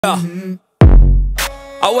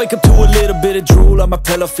I wake up to a little bit of drool on my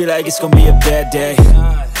pillow, feel like it's gonna be a bad day.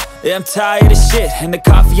 Yeah, I'm tired of shit, and the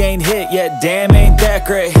coffee ain't hit yet, damn, ain't that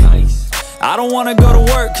great. I don't wanna go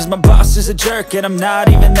to work, cause my boss is a jerk, and I'm not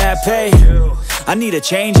even that paid. I need a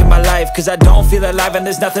change in my life, cause I don't feel alive, and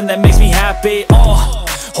there's nothing that makes me happy.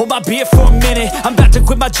 Hold my beer for a minute, I'm about to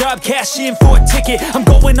quit my job, cash in for a ticket. I'm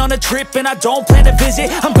going on a trip and I don't plan to visit.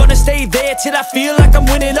 I'm gonna stay there till I feel like I'm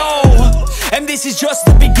winning, and this is just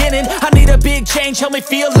the beginning. I need a big change, help me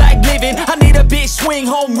feel like living. I need a big swing,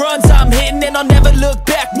 home runs I'm hitting, and I'll never look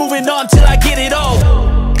back, moving on till I get it all.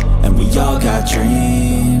 And we all got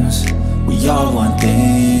dreams, we all want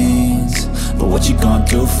things, but what you gonna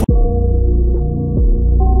do for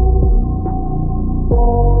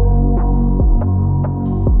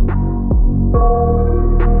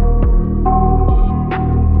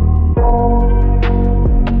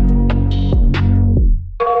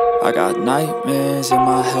I got nightmares in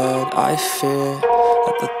my head, I fear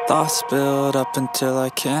that the thoughts build up until I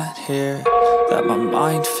can't hear, that my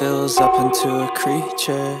mind fills up into a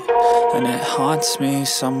creature, and it haunts me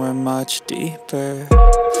somewhere much deeper.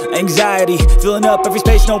 Anxiety, filling up every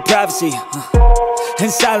space, no privacy, and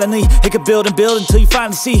silently, it could build and build until you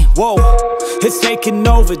finally see, whoa, it's taking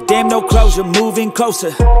over, damn, no closure, moving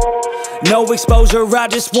closer. No exposure, I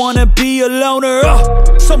just wanna be a loner.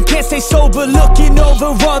 Some can't stay sober, looking over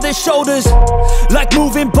all their shoulders, like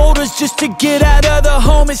moving boulders just to get out of the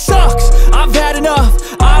home. It sucks, I've had enough,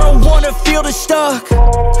 I don't wanna feel the stuck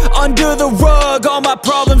under the rug, all my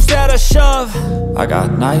problems that I shove. I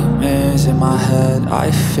got nightmares in my head,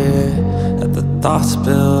 I fear that the thoughts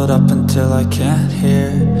build up until I can't hear,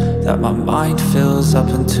 that my mind fills up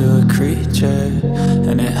into a creature,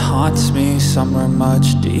 and it haunts me somewhere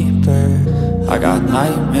much deeper. I got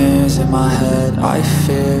nightmares in my head, I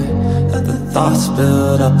fear that the thoughts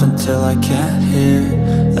build up until I can't hear,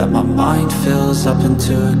 that my mind fills up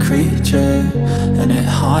into a creature, and it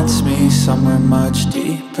haunts me somewhere much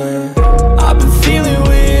deeper. I've been feeling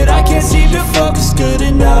weird, I can't seem to focus good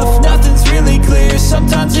enough, nothing's really clear,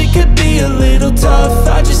 sometimes it could be a little tough.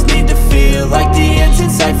 I just need to feel like the end's in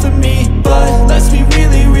sight for me, but let's be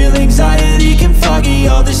really real, anxiety can foggy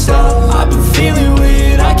all this stuff. I've been feeling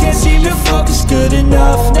weird, I can't seem to focus good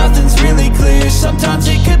enough, nothing's really clear, sometimes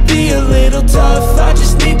it could be a little tough. I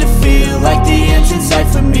just need to feel like the end's in sight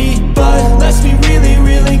for me, but let's be really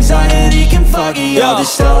real, anxiety can foggy all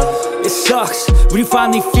this stuff. It sucks when you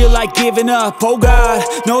finally feel like giving up. Oh God,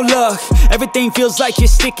 no luck, everything feels like you're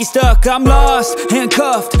sticky stuck. I'm lost,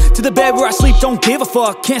 handcuffed to the bed where I sleep, don't give a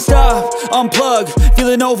fuck. Can't stop, unplug,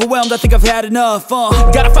 feeling overwhelmed, I think I've had enough.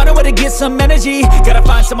 Gotta find a way to get some energy, gotta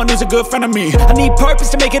find someone who's a good friend of me. I need purpose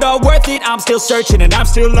to make it all worth it, I'm still searching and I'm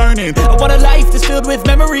still learning. I want a life that's filled with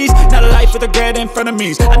memories, not a life with regret and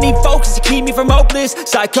frenemies. I need focus to keep me from hopeless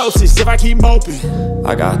psychosis if I keep moping.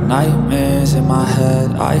 I got nightmares in my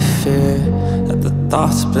head, I fear that the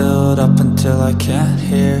thoughts build up until I can't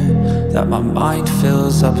hear, that my mind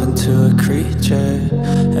fills up into a creature,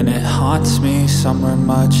 and it haunts me somewhere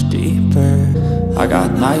much deeper. I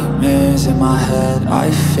got nightmares in my head, I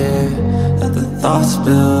fear that the thoughts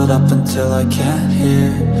build up until I can't hear,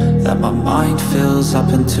 that my mind fills up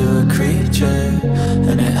into a creature,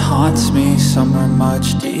 and it haunts me somewhere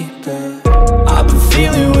much deeper. I've been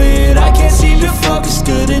feeling weird, I can't seem to focus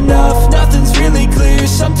good enough, nothing's really clear,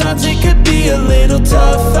 sometimes it could be a little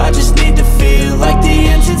tough. I just need to feel like the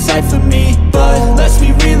end's in sight for me, but let's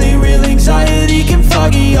be really real, anxiety can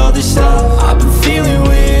foggy all this stuff. I've been feeling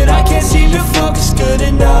weird, I can't seem to focus good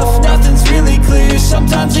enough, nothing's really clear,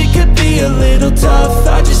 sometimes it could be a little tough.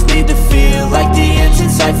 I just need to feel like the end's in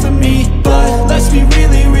sight for me, but let's be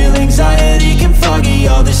really real, anxiety can foggy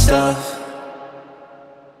all this stuff.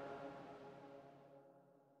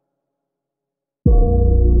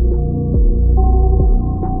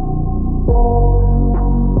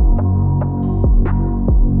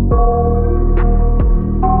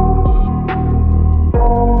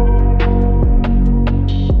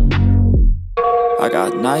 I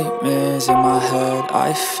got nightmares in my head,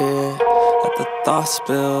 I fear that the thoughts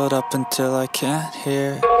build up until I can't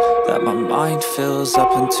hear, that my mind fills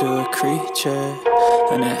up into a creature,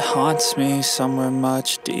 and it haunts me somewhere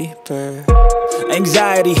much deeper.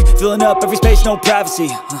 Anxiety, filling up every space, no privacy,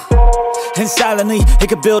 and silently, it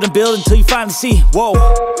could build and build until you finally see, whoa,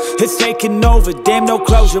 it's taking over, damn, no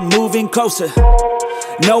closure, moving closer.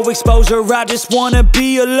 No exposure, I just wanna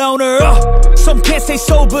be a loner. Some can't stay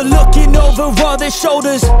sober, looking over all their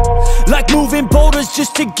shoulders, like moving boulders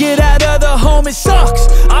just to get out of the home. It sucks,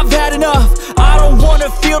 I've had enough, I don't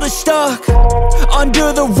wanna feel the stuck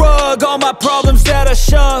under the rug, all my problems that I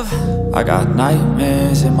shove. I got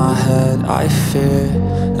nightmares in my head, I fear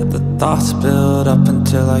thoughts build up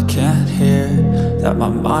until I can't hear, that my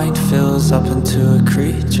mind fills up into a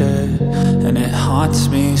creature, and it haunts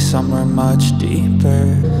me somewhere much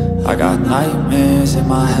deeper. I got nightmares in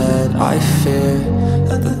my head, I fear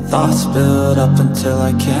that the thoughts build up until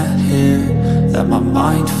I can't hear, that my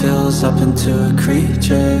mind fills up into a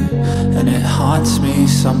creature, and it haunts me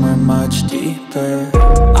somewhere much deeper.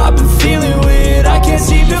 I've been feeling weird, I can't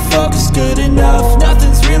seem to focus good enough.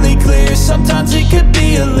 Nothing's really clear, sometimes it could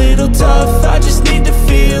be a little tough. I just need to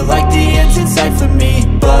feel like the end's in sight for me,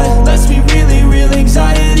 but let's be really real,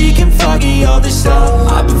 anxiety can foggy all this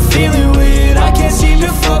stuff. I've been feeling weird, I can't seem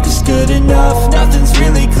to focus good enough. Nothing's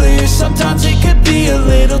really clear, sometimes it could be a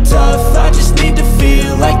little tough. I just need to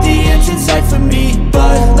feel like the end's in sight for me,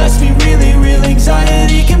 but let's be really real,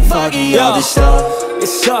 anxiety can foggy all this stuff. It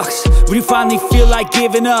sucks when you finally feel like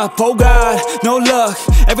giving up. Oh God, no luck,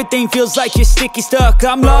 everything feels like you're sticky stuck.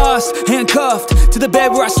 I'm lost, handcuffed to the bed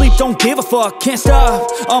where I sleep, don't give a fuck. Can't stop,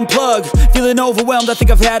 unplug, feeling overwhelmed, I think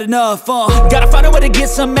I've had enough. Gotta find a way to get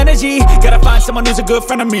some energy, gotta find someone who's a good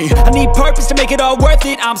friend of me. I need purpose to make it all worth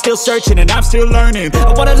it, I'm still searching and I'm still learning.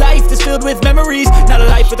 I want a life that's filled with memories, not a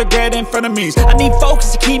life with regret in front of me. I need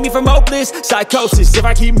focus to keep me from hopeless psychosis if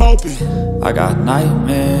I keep moping. I got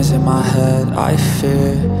nightmares in my head, I fear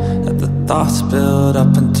that the thoughts build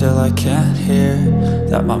up until I can't hear,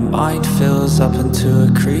 that my mind fills up into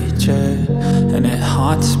a creature, and it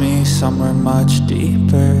haunts me somewhere much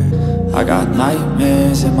deeper. I got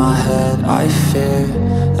nightmares in my head, I fear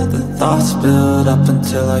that the thoughts build up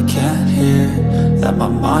until I can't hear, that my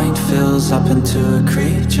mind fills up into a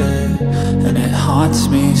creature, and it haunts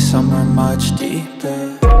me somewhere much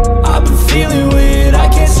deeper. I've been feeling weird, I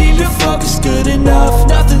can't seem to focus good enough.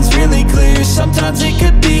 Nothing's really clear, sometimes it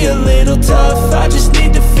could be a little tough. I just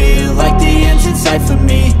need to feel like the end's in sight for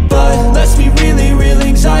me, but let's be really real,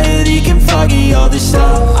 anxiety can foggy all this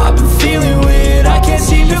stuff. I've been feeling weird, I can't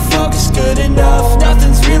seem to focus good enough.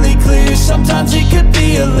 Nothing's really clear, sometimes it could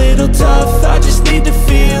be a little tough. I just need to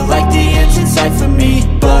feel like the end's in sight for me,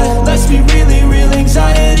 but let's be really real,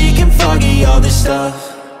 anxiety can foggy all this stuff.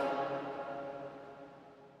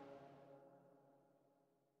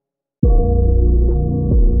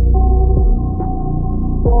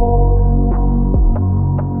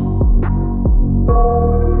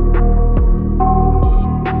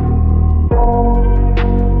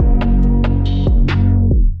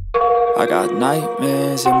 I got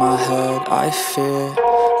nightmares in my head, I fear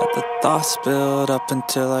that the thoughts build up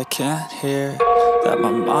until I can't hear, that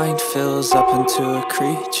my mind fills up into a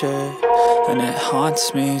creature, and it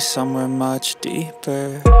haunts me somewhere much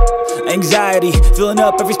deeper. Anxiety, filling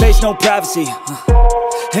up every space, no privacy.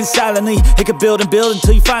 And silently, it could build and build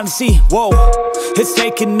until you finally see, whoa, it's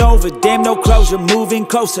taking over, damn no closure, moving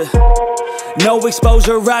closer. No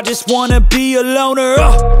exposure, I just wanna be a loner.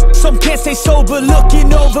 Some can't stay sober,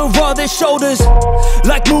 looking over all their shoulders,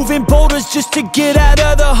 like moving boulders just to get out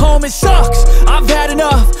of the home. It sucks, I've had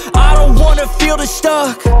enough, I don't wanna feel the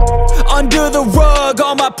stuck under the rug,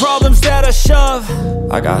 all my problems that I shove.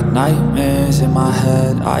 I got nightmares in my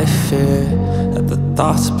head, I fear that the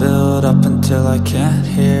thoughts build up until I can't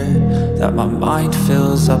hear, that my mind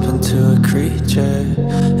fills up into a creature,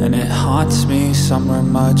 and it haunts me somewhere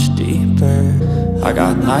much deeper. I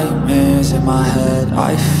got nightmares in my head,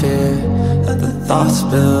 I fear that the thoughts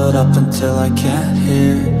build up until I can't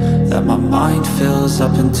hear, that my mind fills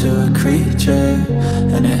up into a creature,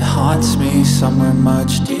 and it haunts me somewhere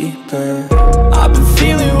much deeper. I've been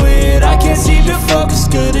feeling weird, I can't seem to focus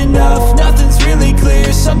good enough. Nothing's really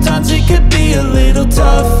clear, sometimes it could be a little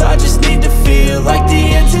tough. I just need to feel like the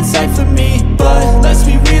end's in sight for me, but let's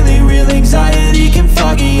be really real, anxiety can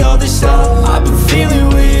foggy all this stuff. I've been feeling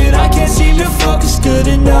weird, I can't seem to focus good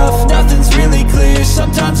enough. Nothing's really clear,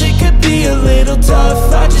 sometimes it could be a little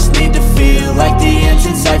tough. I just need to feel like the end's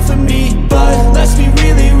in sight for me, but let's be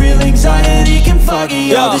really real, anxiety can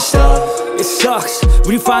foggy all this stuff. It sucks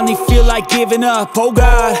when you finally feel like giving up. Oh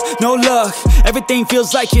God, no luck, everything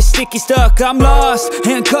feels like you're sticky stuck. I'm lost,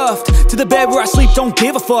 handcuffed to the bed where I sleep, don't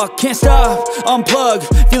give a fuck. Can't stop, unplug,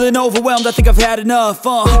 feeling overwhelmed, I think I've had enough.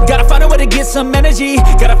 Gotta find a way to get some energy,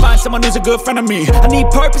 gotta find someone who's a good friend of me. I need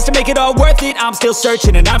purpose to make it all worth it, I'm still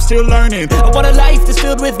searching and I'm still learning. I want a life that's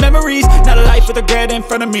filled with memories, not a life with regret in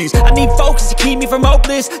front of me. I need focus to keep me from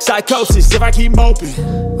hopeless psychosis if I keep moping.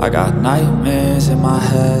 I got nightmares in my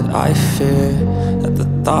head, I fear that the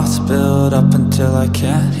thoughts build up until I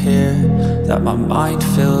can't hear, that my mind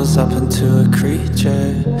fills up into a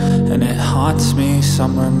creature, and it haunts me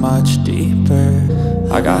somewhere much deeper.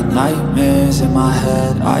 I got nightmares in my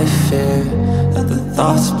head, I fear that the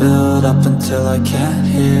thoughts build up until I can't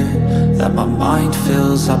hear, that my mind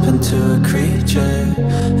fills up into a creature,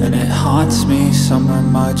 and it haunts me somewhere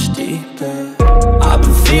much deeper. I've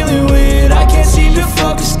been feeling weird, I can't seem to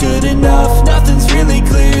focus good enough. Nothing's really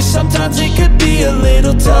clear, sometimes it could be a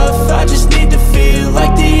little tough. I just need to feel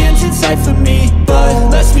like the end's in sight for me, but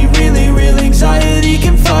let's be really real, anxiety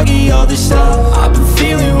can foggy all this stuff. I've been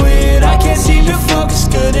feeling weird, I can't seem to focus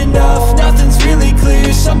good enough. Nothing's really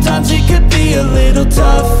clear, sometimes it could be a little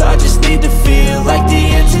tough. I just need to feel like the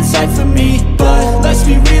end's in sight for me, but let's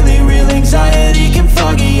be really real, anxiety can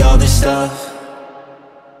foggy all this stuff.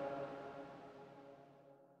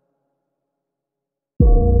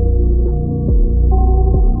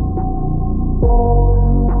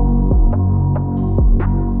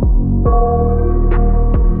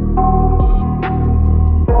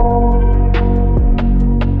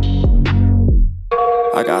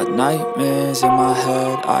 I got nightmares in my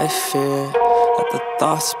head, I fear that the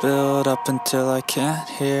thoughts build up until I can't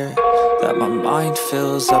hear, that my mind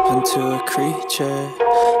fills up into a creature,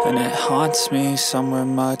 and it haunts me somewhere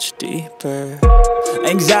much deeper.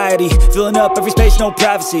 Anxiety, filling up every space, no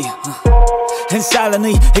privacy. And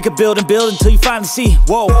silently, it could build and build until you finally see,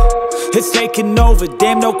 whoa, it's taking over,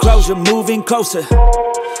 damn no closure, moving closer.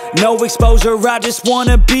 No exposure, I just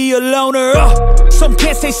wanna be a loner. Some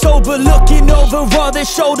can't stay sober, looking over all their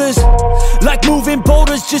shoulders, like moving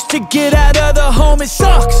boulders just to get out of the home. It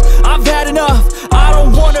sucks, I've had enough, I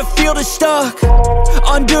don't wanna feel the stuck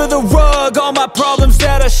under the rug, all my problems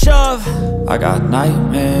that I shove. I got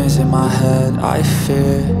nightmares in my head, I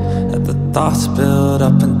fear that the thoughts build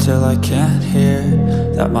up until I can't hear,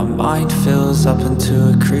 that my mind fills up into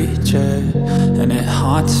a creature, and it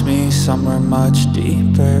haunts me somewhere much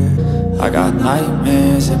deeper. I got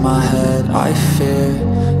nightmares in my head, I fear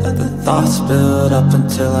that the thoughts build up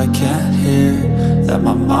until I can't hear, that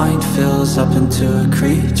my mind fills up into a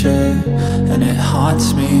creature, and it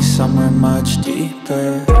haunts me somewhere much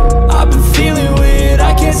deeper. I've been feeling weird,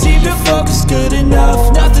 I can't seem to focus good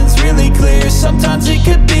enough. Nothing's really clear, sometimes it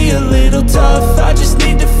could be a little tough. I just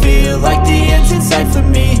need to feel like the end's in sight for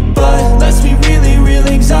me, but let's be really real,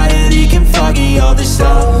 anxiety can foggy all this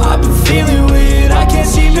stuff. I've been feeling weird, I can't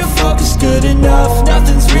seem to focus good enough.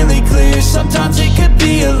 Nothing's really clear, sometimes it could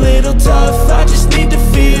be a little tough. I just need to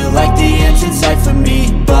feel like the end's in sight for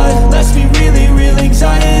me, but let's be really real,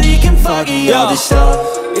 anxiety can foggy all this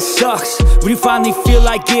stuff. It sucks when you finally feel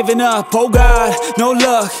like giving up. Oh God, no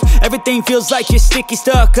luck, everything feels like you're sticky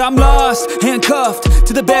stuck. I'm lost, handcuffed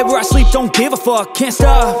to the bed where I sleep, don't give a fuck. Can't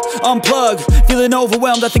stop, unplug, feeling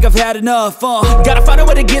overwhelmed, I think I've had enough. Gotta find a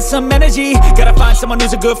way to get some energy, gotta find someone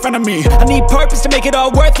who's a good friend of me. I need purpose to make it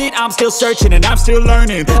all worth it, I'm still searching and I'm still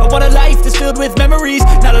learning. I want a life that's filled with memories,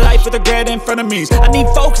 not a life with regret and frenemies. I need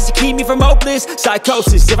focus to keep me from hopeless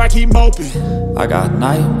psychosis if I keep moping. I got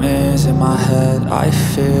nightmares in my head, I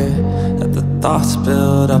fear that the thoughts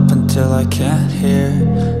build up until I can't hear,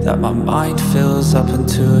 that my mind fills up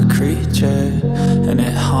into a creature, and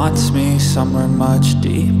it haunts me somewhere much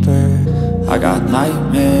deeper. I got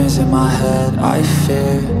nightmares in my head, I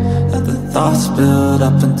fear that the thoughts build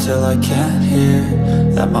up until I can't hear,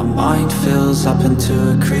 that my mind fills up into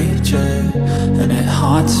a creature, and it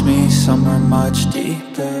haunts me somewhere much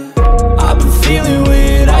deeper. I've been feeling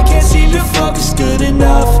weird, I can't seem to focus good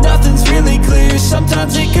enough. Nothing's really clear,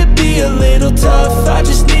 sometimes it could be a little tough. I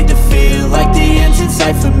just need to feel like the end's in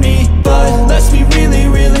sight for me, but let's be really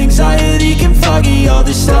real, anxiety can foggy all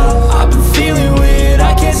this stuff. I've been feeling weird,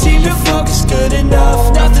 I can't seem to focus good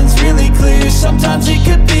enough. Nothing's really clear, sometimes it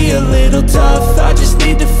could be a little tough. I just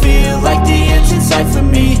need to feel like the end's in sight for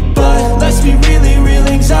me, but let's be really real,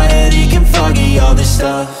 anxiety can foggy all this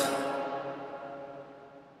stuff.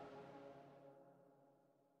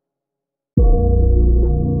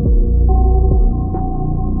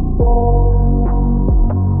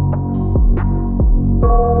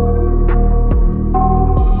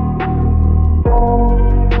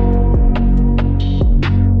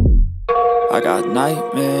 I got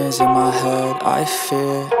nightmares in my head, I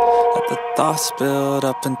fear that the thoughts build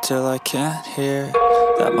up until I can't hear,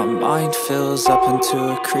 that my mind fills up into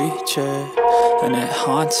a creature, and it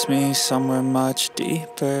haunts me somewhere much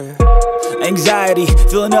deeper. Anxiety,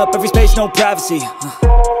 filling up every space, no privacy.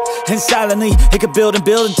 And silently, it could build and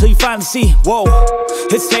build until you finally see, whoa,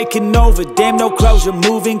 it's taking over, damn no closure,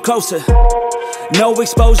 moving closer. No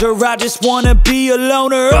exposure, I just wanna be a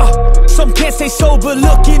loner. Some can't stay sober,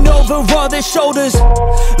 looking over all their shoulders,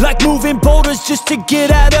 like moving boulders just to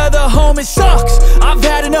get out of the home. It sucks, I've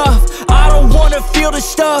had enough, I don't wanna feel the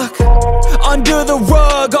stuck under the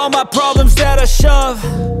rug, all my problems that I shove.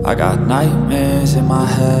 I got nightmares in my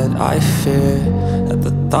head, I fear that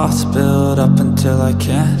the thoughts build up until I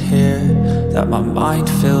can't hear, that my mind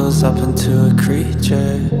fills up into a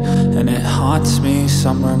creature, and it haunts me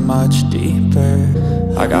somewhere much deeper.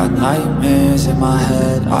 I got nightmares in my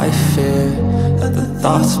head, I fear that the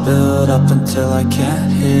thoughts build up until I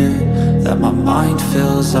can't hear, that my mind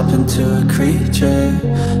fills up into a creature,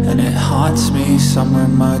 and it haunts me somewhere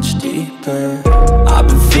much deeper. I've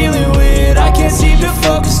been feeling weird, I can't seem to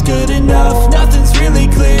focus good enough, nothing's really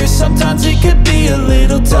clear, sometimes it could be a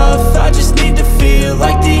little tough. I just need to feel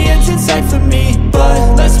like the end's in sight for me,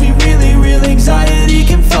 but let's be really real, anxiety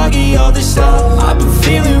can foggy all this stuff. I've been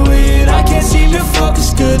feeling weird, I can't seem to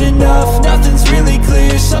focus good enough, nothing's really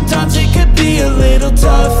clear, sometimes it could be a little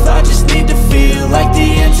tough. I just need to feel like the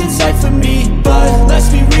end's in sight for me, but let's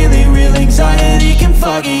be really real, anxiety can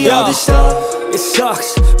foggy all this stuff. It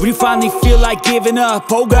sucks when you finally feel like giving up.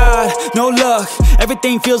 Oh God, no luck,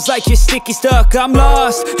 everything feels like you're sticky stuck. I'm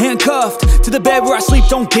lost, handcuffed to the bed where I sleep,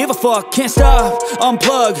 don't give a fuck. Can't stop,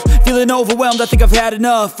 unplug, feeling overwhelmed, I think I've had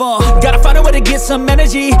enough. Gotta find a way to get some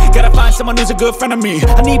energy, gotta find someone who's a good friend of me.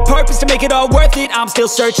 I need purpose to make it all worth it, I'm still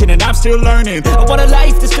searching and I'm still learning. I want a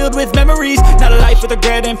life that's filled with memories, not a life with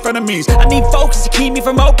regret in front of me. I need focus to keep me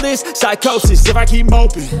from hopeless psychosis if I keep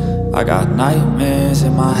moping. I got nightmares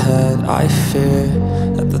in my head, I fear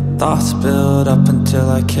that the thoughts build up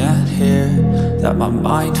until I can't hear, that my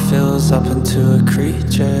mind fills up into a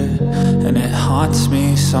creature, and it haunts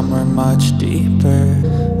me somewhere much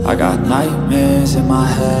deeper. I got nightmares in my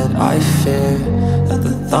head, I fear that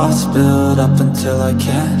the thoughts build up until I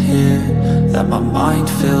can't hear, that my mind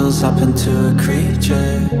fills up into a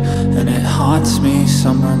creature, and it haunts me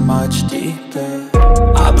somewhere much deeper.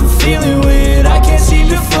 I've been feeling weird, I can't seem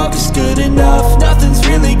to focus good enough, nothing's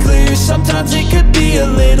really clear, sometimes it could be a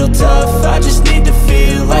little tough. I just need to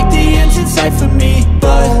feel like the end's in sight for me,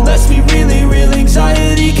 but let's be really real,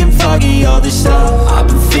 anxiety can foggy all this stuff. I've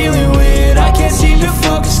been feeling weird, I can't seem to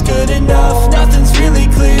focus good enough, nothing's really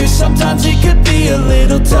clear, sometimes it could be a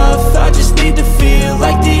little tough. I just need to feel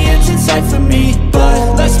like the end's in sight for me,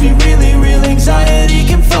 but let's be really real, anxiety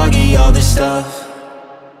can foggy all this stuff.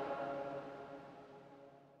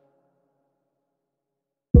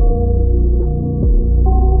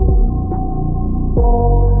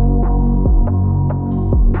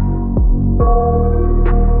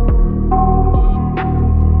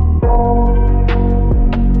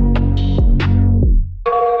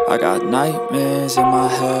 I got nightmares in my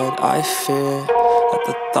head, I fear that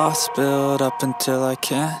the thoughts build up until I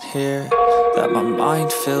can't hear, that my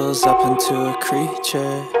mind fills up into a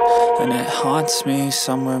creature, and it haunts me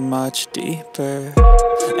somewhere much deeper.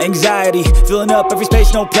 Anxiety, filling up every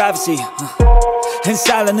space, no privacy, and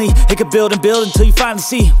silently, it could build and build until you finally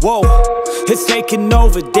see, whoa, it's taking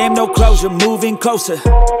over, damn no closure, moving closer.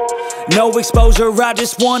 No exposure, I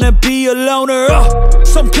just wanna be a loner.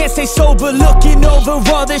 Some can't stay sober, looking over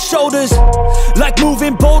all their shoulders, like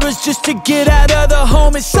moving boulders just to get out of the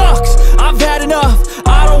home. It sucks, I've had enough,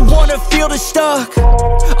 I don't wanna feel the stuck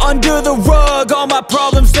under the rug, all my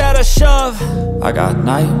problems that I shove. I got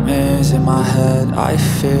nightmares in my head, I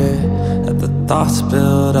fear that the thoughts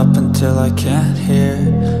build up until I can't hear,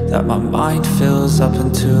 that my mind fills up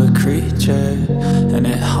into a creature, and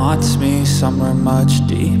it haunts me somewhere much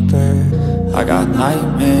deeper. I got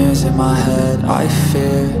nightmares in my head, I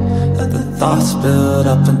fear that the thoughts build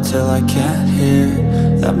up until I can't hear,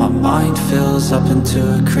 that my mind fills up into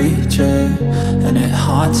a creature, and it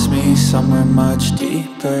haunts me somewhere much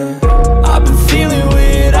deeper. I've been feeling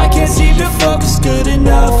weird, I can't seem to focus good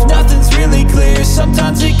enough, nothing's really clear,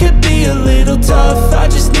 sometimes it could be a little tough. I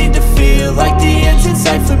just need to feel like the end's in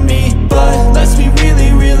sight for me, but let's be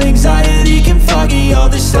really real, anxiety can foggy all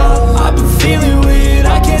this stuff. I've been feeling weird,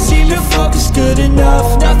 I can't seem to focus good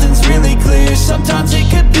enough, nothing's really clear, sometimes it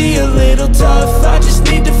could be a little tough. I just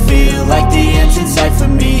need to feel like the end's in sight for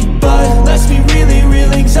me, but let's be really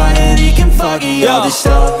real, anxiety can foggy all this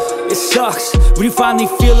stuff. It sucks when you finally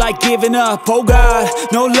feel like giving up. Oh God,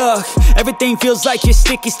 no luck, everything feels like you're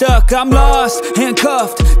sticky stuck. I'm lost,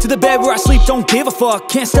 handcuffed to the bed where I sleep, don't give a fuck.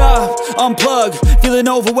 Can't stop, unplug, feeling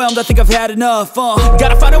overwhelmed, I think I've had enough.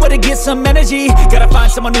 Gotta find a way to get some energy, gotta find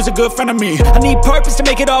someone who's a good friend of me. I need purpose to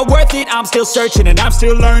make it all worth it, I'm still searching and I'm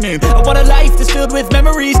still learning. I want a life that's filled with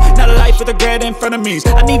memories, not a life with regret in front of me.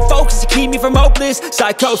 I need focus to keep me from hopeless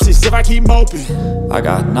psychosis if I keep moping. I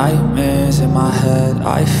got nightmares in my head,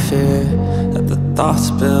 I fear that the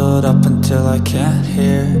thoughts build up until I can't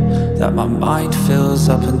hear, that my mind fills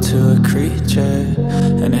up into a creature,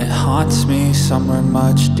 and it haunts me somewhere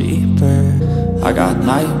much deeper. I got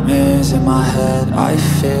nightmares in my head, I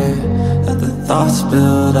fear that the thoughts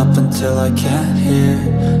build up until I can't hear,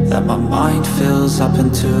 that my mind fills up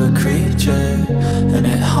into a creature, and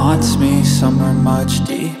it haunts me somewhere much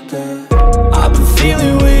deeper. I've been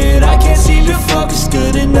feeling weird, I can't seem to focus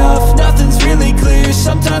good enough. Nothing's really clear,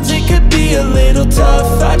 sometimes it could be a little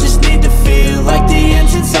tough. I just need to feel like the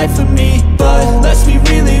end's in sight for me, but let's be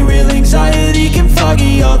really real, anxiety can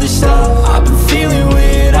foggy all this stuff. I've been feeling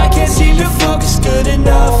weird, I can't seem to focus good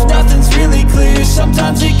enough. Nothing's really clear,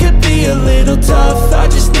 sometimes it could be a little tough. I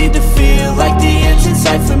just need to feel like the end's in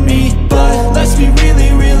sight for me, but let's be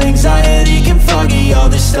really real, anxiety can foggy all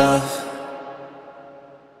this stuff.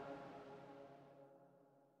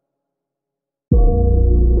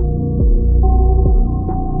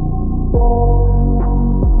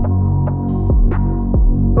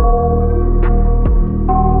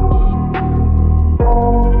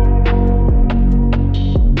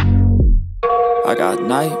 I got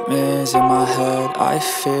nightmares in my head, I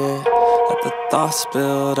fear that the thoughts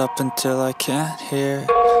build up until I can't hear,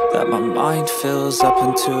 that my mind fills up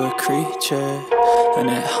into a creature, and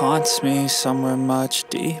it haunts me somewhere much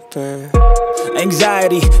deeper.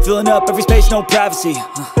 Anxiety, filling up every space, no privacy.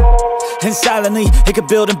 And silently, it could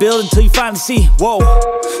build and build until you finally see, whoa,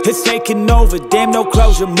 it's taking over, damn no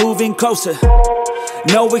closure, moving closer.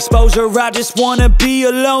 No exposure, I just wanna be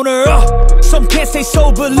a loner. Some can't stay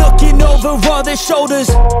sober, looking over all their shoulders,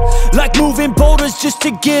 like moving boulders just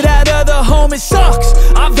to get out of the home. It sucks,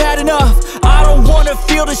 I've had enough, I don't wanna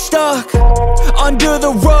feel the stuck under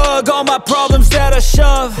the rug, all my problems that I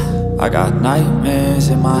shove. I got nightmares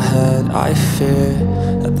in my head, I fear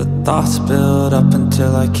that the thoughts build up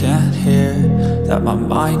until I can't hear, that my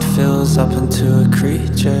mind fills up into a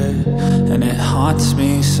creature, and it haunts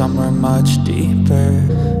me somewhere much deeper.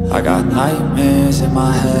 I got nightmares in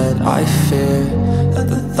my head, I fear that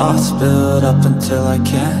the thoughts build up until I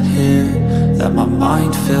can't hear, that my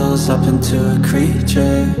mind fills up into a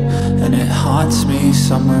creature, and it haunts me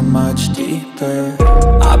somewhere much deeper.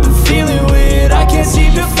 I've been feeling weird, I can't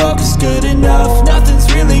seem to focus good enough.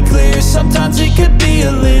 Nothing's really clear, sometimes it could be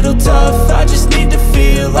a little tough. I just need to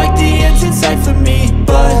feel like the end's in sight for me,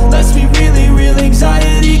 but let's be really real,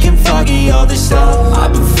 anxiety can foggy all this stuff.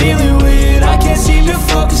 I've been feeling weird, I can't seem to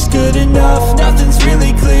focus good enough. Nothing's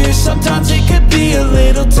really clear, sometimes it could be a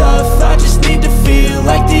little tough. I just need to feel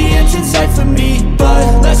like the end's in sight for me,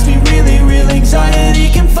 but let's be really real, anxiety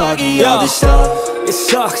can foggy all this stuff. It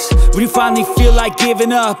sucks when you finally feel like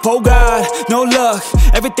giving up. Oh God, no luck,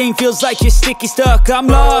 everything feels like you're sticky stuck. I'm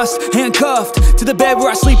lost, handcuffed to the bed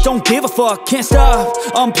where I sleep, don't give a fuck. Can't stop,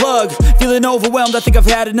 unplug, feeling overwhelmed, I think I've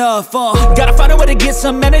had enough. Gotta find a way to get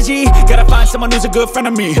some energy, gotta find someone who's a good friend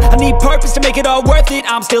of me. I need purpose to make it all worth it,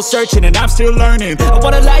 I'm still searching and I'm still learning. I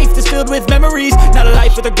want a life that's filled with memories, not a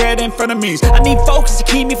life with regret and frenemies. I need focus to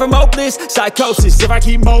keep me from hopeless psychosis if I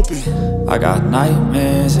keep moping. I got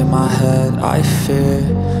nightmares in my head, I fear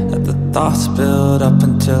that the thoughts build up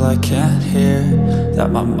until I can't hear,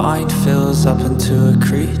 that my mind fills up into a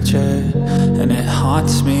creature, and it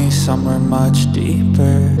haunts me somewhere much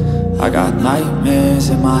deeper. I got nightmares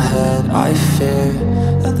in my head, I fear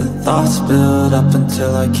that the thoughts build up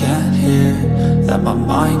until I can't hear, that my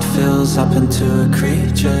mind fills up into a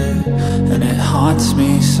creature, and it haunts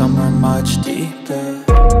me somewhere much deeper.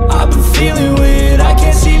 I've been feeling weird, I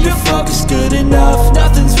can't seem to focus good enough.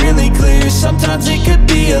 Nothing's really clear, sometimes it could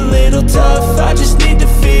be a little tough. I just need to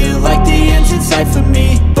feel like the end's in sight for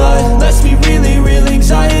me, but let's be really real,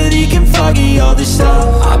 anxiety can foggy all this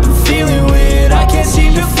stuff. I've been feeling weird, I can't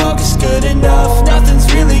seem to focus good enough.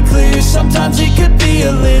 Nothing's really clear, sometimes it could be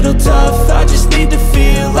a little tough. I just need to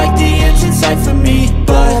feel like the end's in sight for me,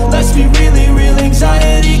 but let's be really real,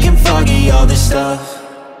 anxiety can foggy all this stuff.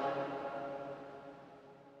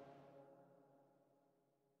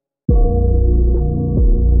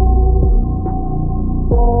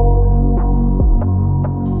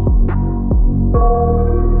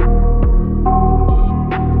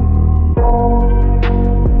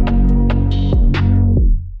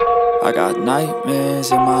 I got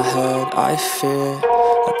nightmares in my head, I fear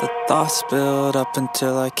that the thoughts build up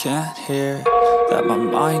until I can't hear, that my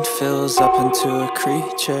mind fills up into a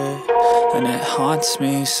creature, and it haunts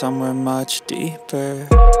me somewhere much deeper.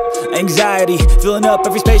 Anxiety, filling up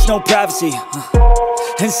every space, no privacy.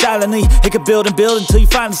 And silently, it could build and build until you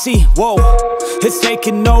finally see, whoa, it's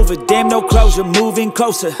taking over, damn no closure, moving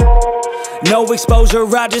closer. No exposure,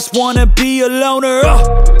 I just wanna be a loner.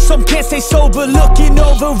 Some can't stay sober, looking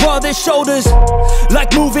over all their shoulders,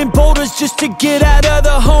 like moving boulders just to get out of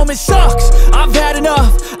the home. It sucks, I've had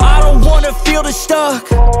enough, I don't wanna feel the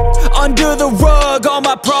stuck under the rug, all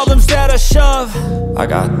my problems that I shove. I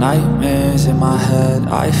got nightmares in my head,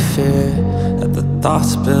 I fear that the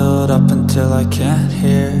thoughts build up until I can't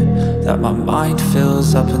hear, that my mind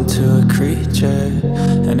fills up into a creature,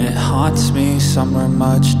 and it haunts me somewhere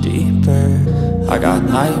much deeper. I got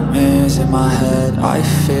nightmares in my head, I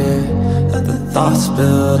fear that the thoughts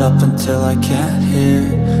build up until I can't hear,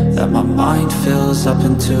 that my mind fills up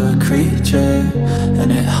into a creature,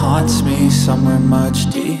 and it haunts me somewhere much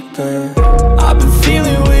deeper. I've been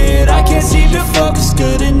feeling weird, I can't seem to focus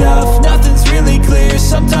good enough, nothing's really clear,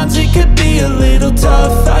 sometimes it could be a little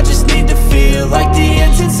tough. I just need to feel like the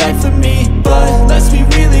end's in sight for me, but let's be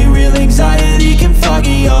really real, anxiety can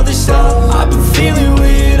foggy all this stuff. I've been feeling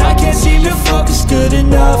weird, I can't seem to focus good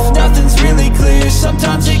enough, nothing's really clear,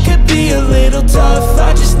 sometimes it could be a little tough.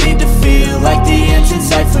 I just need to feel like the end's in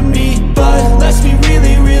sight for me, but let's be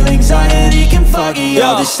really real, anxiety can foggy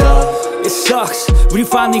all this stuff. It sucks when you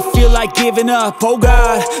finally feel like giving up. Oh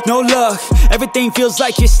God, no luck, everything feels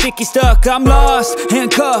like you're sticky stuck. I'm lost,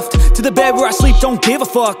 handcuffed to the bed where I sleep, don't give a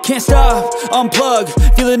fuck. Can't stop, unplug,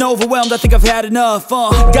 feeling overwhelmed, I think I've had enough.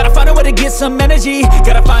 Gotta find a way to get some energy,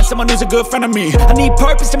 gotta find someone who's a good friend of me. I need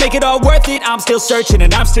purpose to make it all worth it, I'm still searching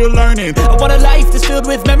and I'm still learning. I want a life that's filled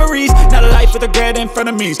with memories, not a life with regret and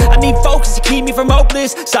frenemies. I need focus to keep me from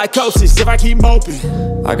hopeless psychosis if I keep moping.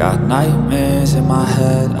 I got nightmares in my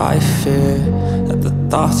head, I fear that the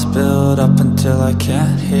thoughts build up until I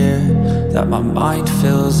can't hear, that my mind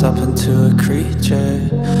fills up into a creature,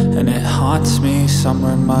 and it haunts me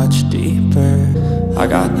somewhere much deeper. I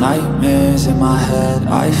got nightmares in my head,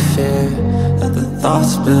 I fear that the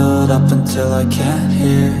thoughts build up until I can't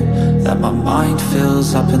hear, that my mind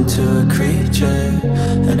fills up into a creature,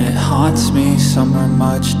 and it haunts me somewhere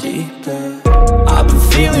much deeper. I've been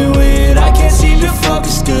feeling weird, I can't seem to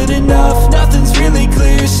focus good enough, nothing's really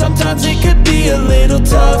clear, sometimes it could be a little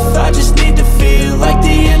tough. I just need to feel like the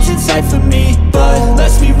end's in sight for me, but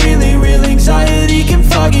let's be really real, anxiety can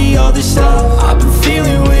foggy all this stuff. I've been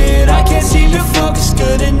feeling weird, I can't seem to focus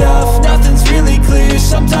good enough, nothing's really clear,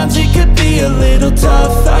 sometimes it could be a little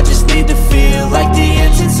tough. I just need to feel like the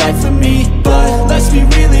end's in sight for me, but let's be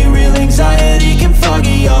really real, anxiety can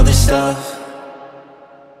foggy all this stuff.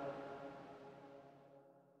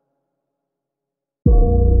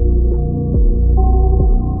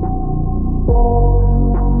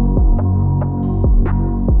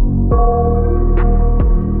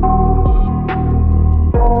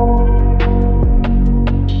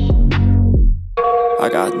 I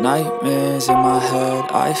got nightmares in my head,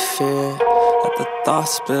 I fear that the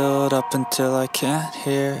thoughts build up until I can't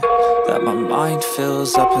hear, that my mind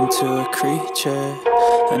fills up into a creature,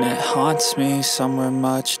 and it haunts me somewhere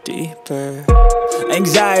much deeper.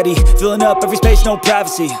 Anxiety, filling up every space, no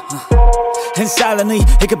privacy, and silently,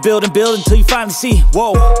 it could build and build until you finally see,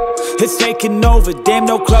 whoa, it's taking over, damn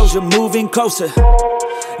no closure, moving closer.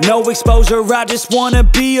 No exposure, I just wanna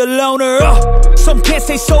be a loner. Some can't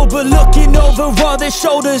stay sober, looking over all their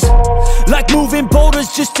shoulders, like moving boulders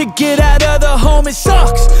just to get out of the home. It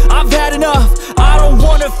sucks, I've had enough, I don't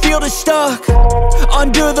wanna feel the stuck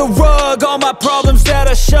under the rug, all my problems that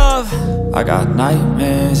I shove. I got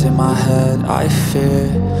nightmares in my head, I fear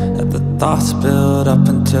that the thoughts build up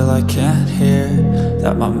until I can't hear,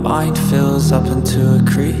 that my mind fills up into a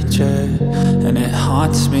creature, and it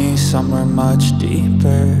haunts me somewhere much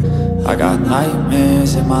deeper. I got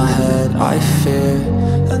nightmares in my head, I fear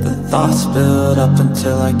that the thoughts build up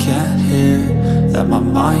until I can't hear, that my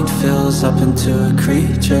mind fills up into a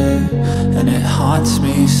creature, and it haunts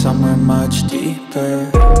me somewhere much deeper.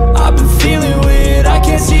 I've been feeling weird, I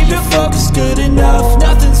can't seem to focus good enough,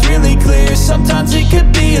 nothing's really clear, sometimes it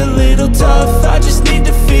could be a little tough. I just need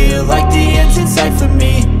to feel like the end's in sight for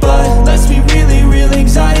me, but let's be really real,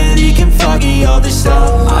 anxiety can foggy all this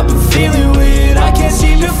stuff. I've been feeling weird, I can't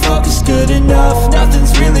seem to focus good enough,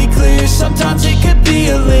 nothing's really clear, sometimes it could be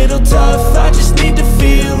a little tough. I just need to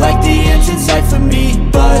feel like the end's in sight for me,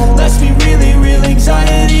 but let's be really real,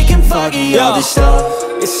 anxiety can foggy all this stuff.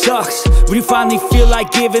 It sucks when you finally feel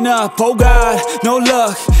like giving up. Oh God, no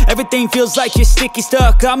luck, everything feels like you're sticky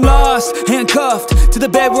stuck. I'm lost, handcuffed to the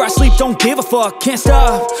bed where I sleep, don't give a fuck. Can't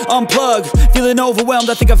stop, unplug, feeling overwhelmed,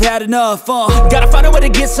 I think I've had enough. Gotta find a way to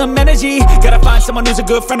get some energy, gotta find someone who's a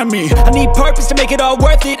good friend of me. I need purpose to make it all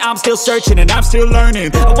worth it, I'm still searching and I'm still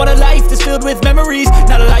learning. I want a life that's filled with memories,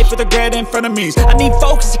 not a life with regret and frenemies. I need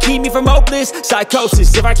focus to keep me from hopeless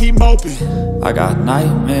psychosis if I keep moping. I got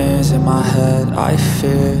nightmares in my head, I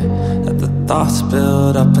fear that the thoughts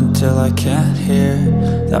build up until I can't hear,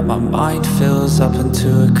 that my mind fills up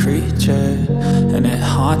into a creature, and it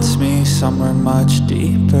haunts me somewhere much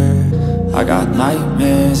deeper. I got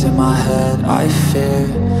nightmares in my head, I fear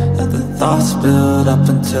that the thoughts build up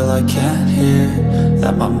until I can't hear,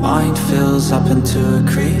 that my mind fills up into a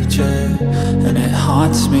creature, and it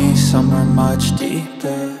haunts me somewhere much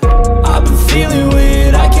deeper. I've been feeling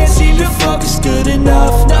weird, I can't seem to focus good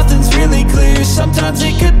enough. Nothing's really clear, sometimes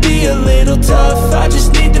it could be a little tough. I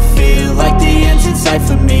just need to feel like the end's in sight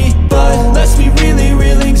for me, but let's be really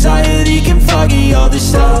real, anxiety can foggy all this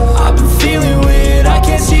stuff. I've been feeling weird, I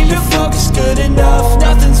can't seem to focus good enough.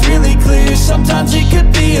 Nothing's really clear, sometimes it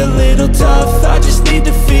could be a little tough. I just need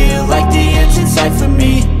to feel like the end's in sight for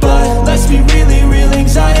me, but let's be really real,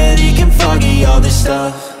 anxiety can foggy all this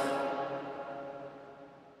stuff.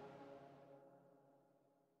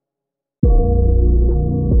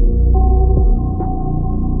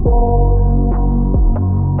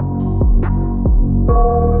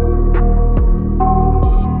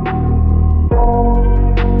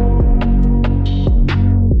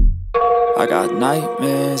 I got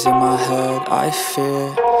nightmares in my head, I fear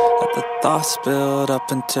that the thoughts build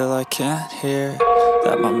up until I can't hear,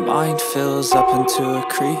 that my mind fills up into a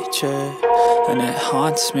creature, and it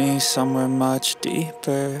haunts me somewhere much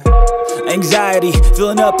deeper. Anxiety,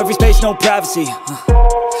 filling up every space, no privacy.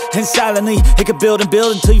 And silently, it could build and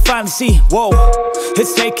build until you finally see, whoa,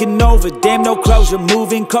 it's taking over, damn no closure,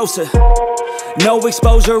 moving closer. No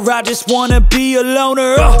exposure, I just wanna be a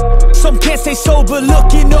loner. Some can't stay sober,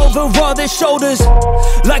 looking over all their shoulders,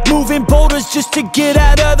 like moving boulders just to get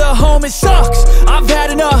out of the home. It sucks, I've had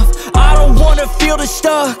enough, I don't wanna feel the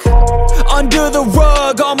stuck under the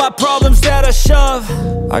rug, all my problems that I shove.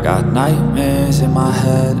 I got nightmares in my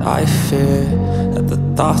head, I fear that the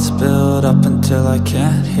thoughts build up until I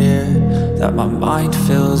can't hear, that my mind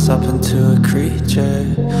fills up into a creature,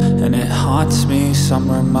 and it haunts me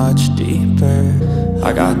somewhere much deeper.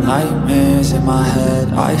 I got nightmares in my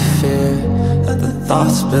head, I fear that the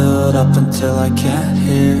thoughts build up until I can't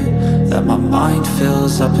hear, that my mind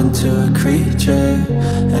fills up into a creature,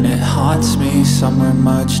 and it haunts me somewhere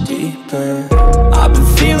much deeper. I've been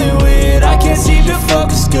feeling weird, I can't seem to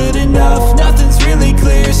focus good enough. Nothing's really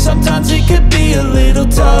clear, sometimes it could be a little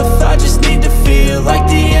tough. I just need to feel like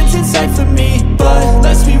the end's in sight for me, but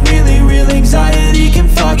let's be really real, anxiety can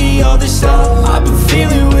foggy all this stuff. I've been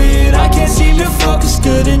feeling weird, I can't seem to focus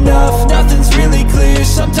good enough. Nothing's really clear,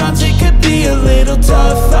 sometimes it could be a little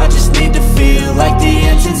tough. I just need to feel like the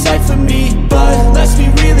end's in sight for me, but let's be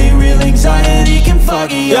really real, anxiety can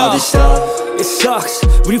foggy all this stuff. It sucks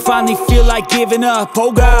when you finally feel like giving up.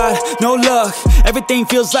 Oh God, no luck, everything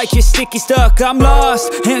feels like you're sticky stuck. I'm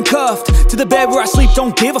lost, handcuffed to the bed where I sleep,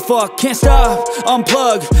 don't give a fuck. Can't stop,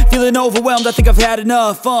 unplug, feeling overwhelmed, I think I've had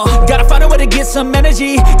enough. Gotta find a way to get some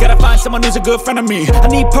energy, gotta find someone who's a good friend of me. I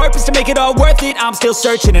need purpose to make it all worth it, I'm still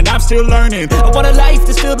searching and I'm still learning. I want a life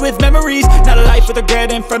that's filled with memories, not a life with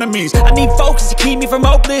regret and frenemies. I need focus to keep me from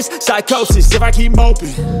hopeless psychosis if I keep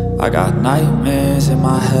moping. I got nightmares in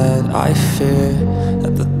my head, I fear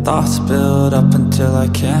that the thoughts build up until I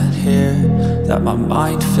can't hear, that my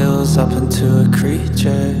mind fills up into a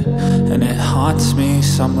creature, and it haunts me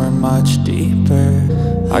somewhere much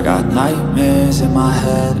deeper. I got nightmares in my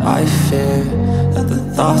head, I fear that the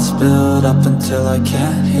thoughts build up until I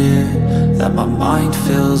can't hear, that my mind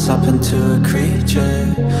fills up into a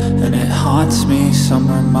creature, and it haunts me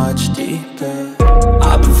somewhere much deeper.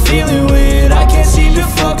 I've been feeling weird, I can't seem to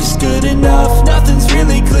focus good enough. Nothing's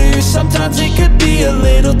really clear, sometimes it could be a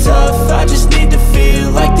little tough. I just need to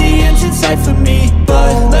feel like the end's in sight for me,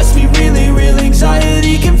 but let's be really real,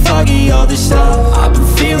 anxiety can foggy all this stuff. I've been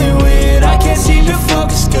feeling weird, I can't seem to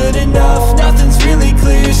focus good enough. Nothing's really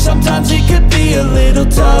clear, sometimes it could be a little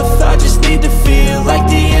tough. I just need to feel like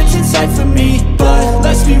the end's in sight for me, but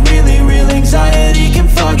let's be really real, anxiety can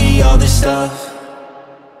foggy all this stuff.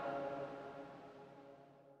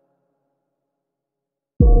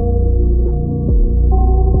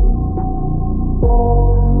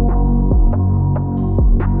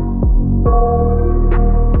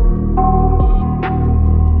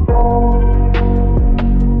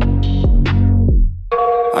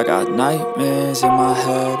 I got nightmares in my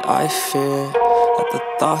head, I fear that the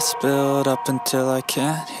thoughts build up until I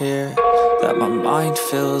can't hear, that my mind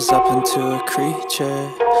fills up into a creature,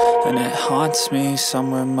 and it haunts me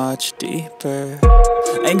somewhere much deeper.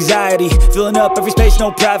 Anxiety, filling up every space,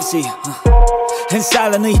 no privacy. And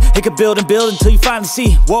silently, it could build and build until you finally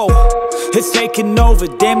see, whoa, it's taking over,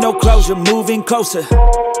 damn no closure, moving closer.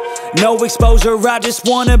 No exposure, I just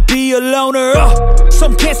wanna be a loner.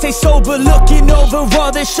 Some can't stay sober, looking over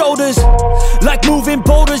all their shoulders, like moving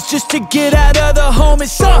boulders just to get out of the home. It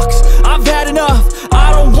sucks, I've had enough,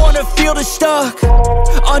 I don't wanna feel the stuck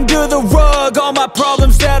under the rug, all my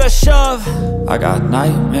problems that I shove. I got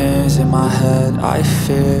nightmares in my head, I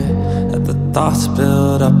fear that the thoughts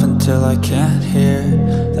build up until I can't hear,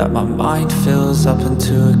 that my mind fills up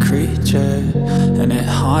into a creature, and it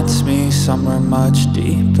haunts me somewhere much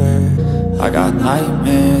deeper. I got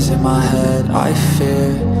nightmares in my head, I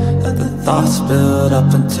fear that the thoughts build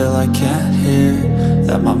up until I can't hear,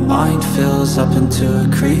 that my mind fills up into a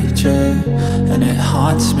creature, and it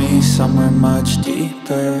haunts me somewhere much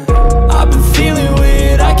deeper. I've been feeling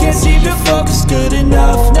weird, I can't seem to focus good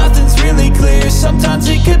enough. Nothing's really clear, sometimes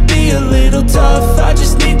it could be a little tough. I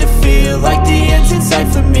just need to feel like the end's in sight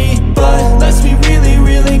for me, but let's be really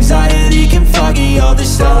real, anxiety can foggy all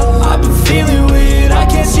this stuff. I've been feeling weird, I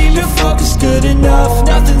can't seem to focus good enough.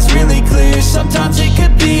 Nothing's really clear, sometimes it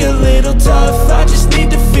could be a little tough. I just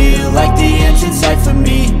need to feel like the end's in sight for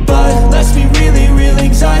me, but let's be really real,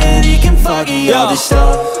 anxiety can foggy all this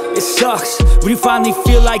stuff. It sucks when you finally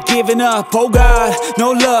feel like giving up. Oh God,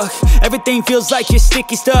 no luck, everything feels like you're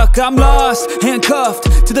sticky stuck. I'm lost,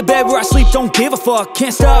 handcuffed to the bed where I sleep, don't give a fuck.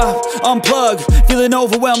 Can't stop, unplug, feeling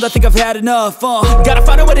overwhelmed, I think I've had enough. Gotta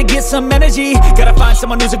find a way to get some energy, gotta find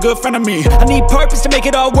someone who's a good friend of me. I need purpose to make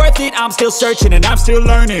it all worth it, I'm still searching and I'm still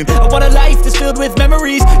learning. I want a life that's filled with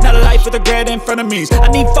memories, not a life with regret and frenemies.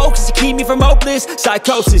 I need focus to keep me from hopeless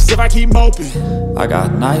psychosis if I keep moping. I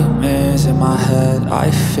got nightmares in my head,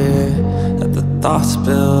 I fear that the thoughts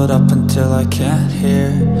build up until I can't hear,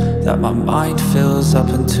 that my mind fills up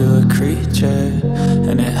into a creature,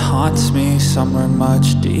 and it haunts me somewhere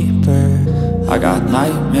much deeper. I got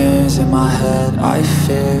nightmares in my head, I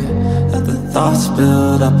fear that the thoughts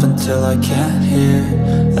build up until I can't hear,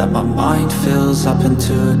 that my mind fills up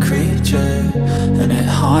into a creature, and it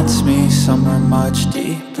haunts me somewhere much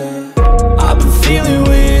deeper. I've been feeling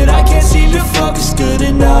weird, I can't seem to focus good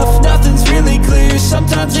enough. Nothing's really clear,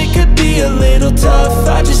 sometimes it could be a little tough.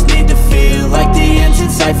 I just need to feel like the end's in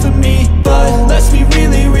sight for me, but let's be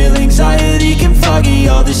really real, anxiety can foggy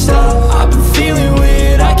all this stuff. I've been feeling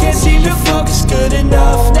weird, I can't seem to focus good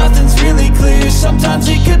enough. Nothing's really clear, sometimes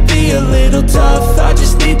it could be a little tough. I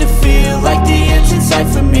just need to feel like the end's in sight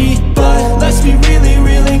for me, but let's be really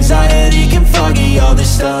real, anxiety can foggy all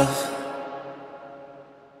this stuff.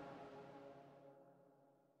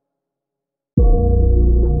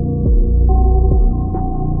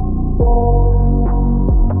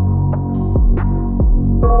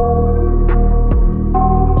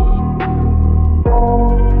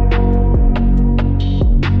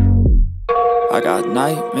 I got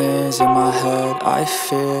nightmares in my head, I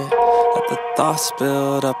fear that the thoughts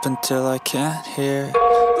build up until I can't hear,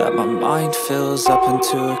 that my mind fills up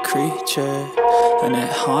into a creature, and it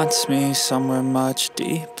haunts me somewhere much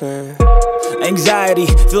deeper. Anxiety,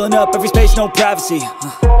 filling up every space, no privacy.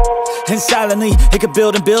 And silently, it could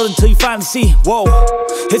build and build until you finally see, whoa,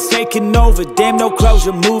 it's taking over, damn no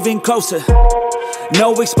closure, moving closer.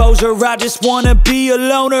 No exposure, I just wanna be a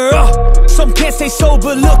loner. Some can't stay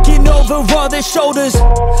sober, looking over all their shoulders,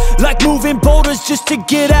 like moving boulders just to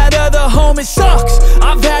get out of the home. It sucks,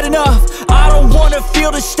 I've had enough, I don't wanna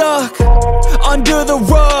feel the stuck under the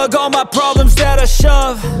rug, all my problems that I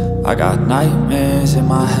shove. I got nightmares in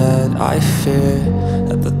my head, I fear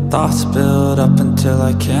that the thoughts build up until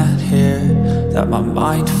I can't hear, that my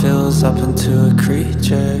mind fills up into a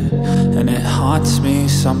creature, and it haunts me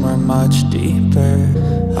somewhere much deeper.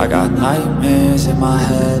 I got nightmares in my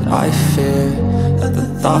head, I fear that the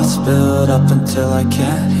thoughts build up until I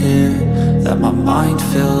can't hear, that my mind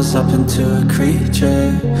fills up into a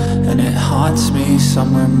creature, and it haunts me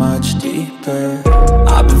somewhere much deeper.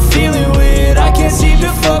 I've been feeling weird, I can't seem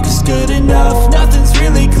to focus good enough. Nothing's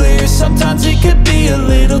really clear, sometimes it could be a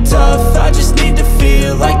little tough. I just need to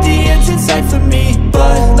feel like the end's in sight for me,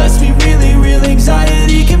 but let's be really real,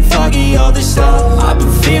 anxiety can foggy all this stuff. I've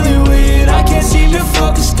been feeling weird, I can't seem to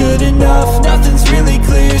focus good enough. Nothing's really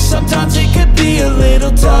clear, sometimes it could be a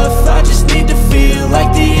little tough. I just need to feel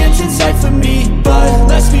like the end's in sight for me, but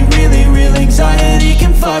let's be really real, anxiety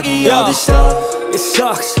can foggy all this stuff. It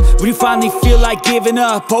sucks when you finally feel like giving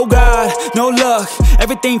up. Oh God, no luck,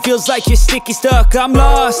 everything feels like you're sticky stuck. I'm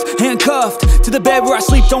lost, handcuffed to the bed where I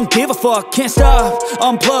sleep, don't give a fuck. Can't stop,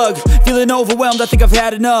 unplug, feeling overwhelmed, I think I've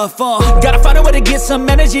had enough. Gotta find a way to get some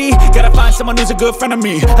energy, gotta find someone who's a good friend of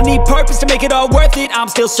me. I need purpose to make it all worth it, I'm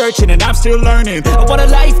still searching and I'm still learning. I want a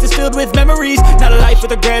life that's filled with memories, not a life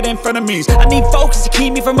with regret and frenemies. I need focus to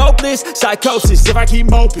keep me from hopeless psychosis if I keep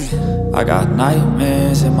moping. I got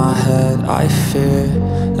nightmares in my head, I fear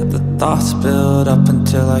that the thoughts build up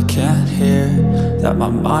until I can't hear, that my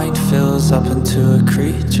mind fills up into a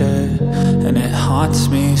creature, and it haunts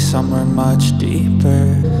me somewhere much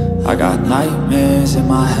deeper. I got nightmares in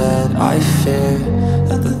my head, I fear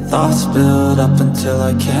that the thoughts build up until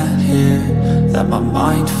I can't hear, that my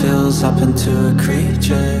mind fills up into a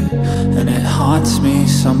creature, and it haunts me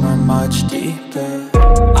somewhere much deeper.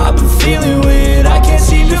 I've been feeling weird, I can't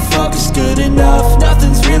seem to focus good enough.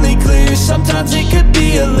 Nothing's really clear, sometimes it could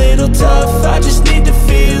be a little tough. I just need to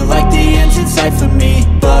feel like the end's in sight for me,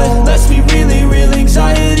 but let's be really real,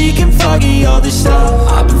 anxiety can foggy all this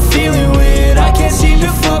stuff. I've been feeling weird, I can't seem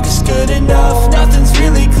to focus good enough. Nothing's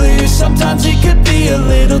really clear, sometimes it could be a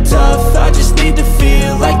little tough. I just need to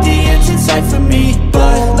feel like the end's in sight for me,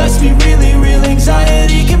 but let's be really real,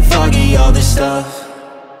 anxiety can foggy all this stuff.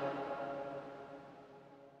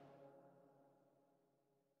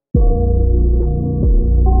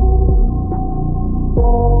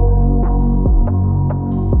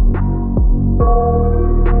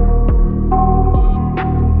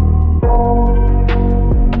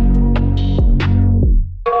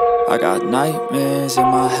 I got nightmares in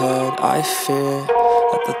my head, I fear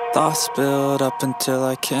that the thoughts build up until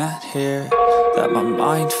I can't hear, that my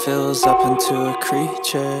mind fills up into a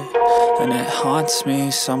creature, and it haunts me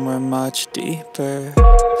somewhere much deeper.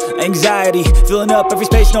 Anxiety, filling up every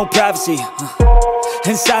space, no privacy.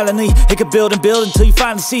 And silently, it could build and build until you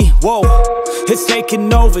finally see, whoa, it's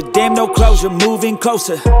taking over, damn no closure, moving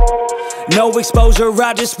closer. No exposure,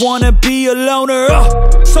 I just wanna be a loner.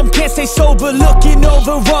 Some can't stay sober, looking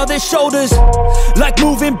over all their shoulders, like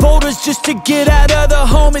moving boulders just to get out of the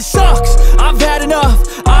home. It sucks, I've had enough,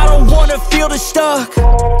 I don't wanna feel the stuck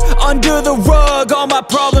under the rug, all my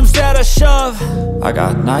problems that I shove. I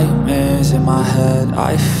got nightmares in my head,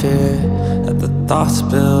 I fear that the thoughts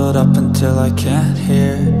build up until I can't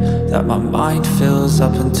hear, that my mind fills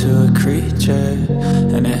up into a creature,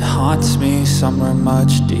 and it haunts me somewhere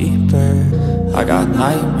much deeper. I got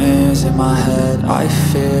nightmares in my head, I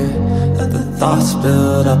fear that the thoughts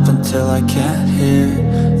build up until I can't hear,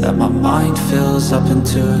 that my mind fills up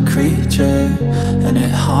into a creature, and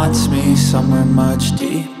it haunts me somewhere much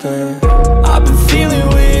deeper. I've been feeling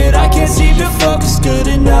weird, I can't seem to focus good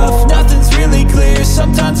enough. Nothing's really clear,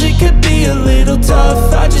 sometimes it could be a little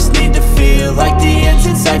tough. I just need to feel like the end's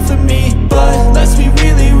in sight for me, but let's be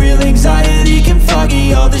really real, anxiety can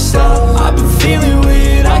foggy all this stuff. I've been feeling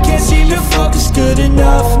weird, I can't seem to focus good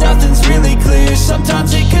enough. Nothing's really clear,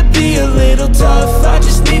 sometimes it could be a little tough. I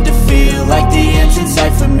just need to feel like the end's in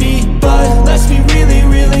sight for me, but let's be really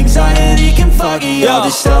real, anxiety can foggy all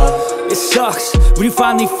this stuff. It sucks when you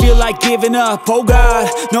finally feel like giving up. Oh God,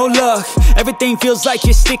 no luck, everything feels like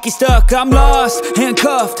you're sticky stuck. I'm lost,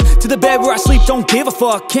 handcuffed to the bed where I sleep, don't give a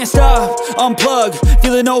fuck. Can't stop, unplug,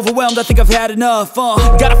 feeling overwhelmed, I think I've had enough.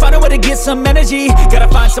 Gotta find a way to get some energy, gotta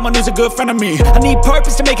find someone who's a good friend of me. I need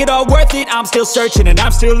purpose to make it all worth it, I'm still searching and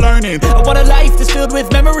I'm still learning. I want a life that's filled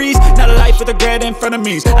with memories, not a life with regret in front of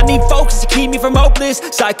me. I need focus to keep me from hopeless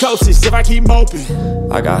psychosis if I keep moping.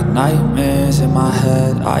 I got nightmares in my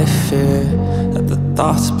head, I fear that the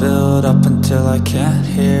thoughts build up until I can't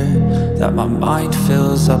hear, that my mind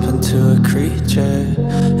fills up into a creature,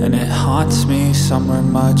 and it haunts me somewhere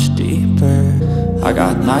much deeper. I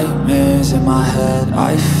got nightmares in my head,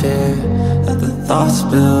 I fear that the thoughts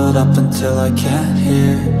build up until I can't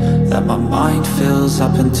hear, that my mind fills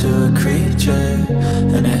up into a creature,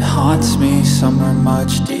 and it haunts me somewhere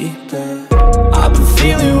much deeper. I've been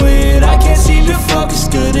feeling weird, I can't seem to focus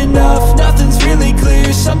good enough. Nothing's really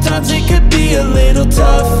clear, sometimes it could be a little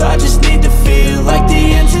tough. I just need to feel like the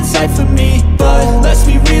end's in sight for me, but let's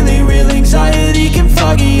be really real, anxiety can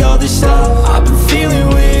foggy all this stuff. I've been feeling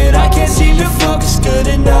weird, I can't seem to focus good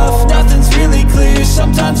enough. Nothing's really clear,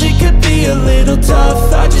 sometimes it could be a little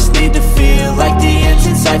tough. I just need to feel like the end's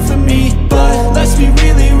in sight for me, but let's be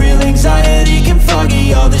really real, anxiety can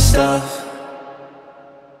foggy all this stuff.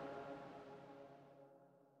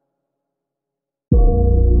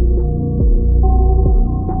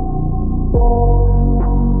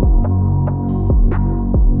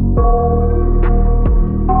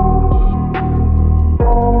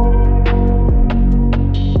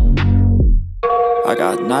 I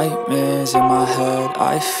got nightmares in my head,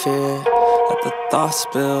 I fear that the thoughts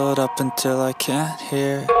build up until I can't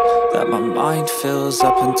hear, that my mind fills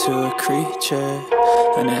up into a creature,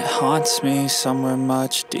 and it haunts me somewhere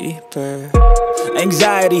much deeper.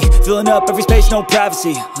 Anxiety, filling up every space, no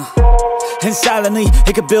privacy. And silently,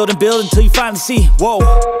 it could build and build until you finally see, whoa,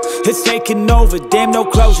 it's taking over, damn no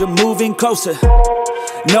closure, moving closer.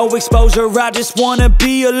 No exposure, I just wanna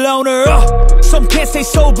be a loner. Some can't stay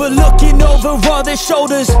sober, looking over all their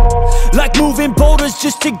shoulders, like moving boulders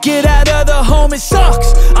just to get out of the home. It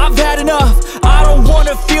sucks, I've had enough, I don't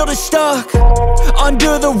wanna feel the stuck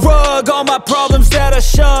under the rug, all my problems that I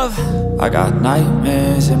shove. I got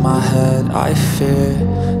nightmares in my head, I fear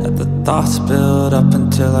that the thoughts build up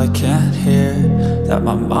until I can't hear, that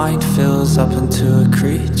my mind fills up into a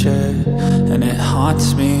creature, and it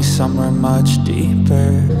haunts me somewhere much deeper.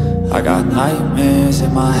 I got nightmares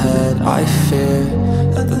in my head, I fear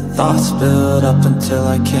that the thoughts build up until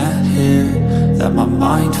I can't hear, that my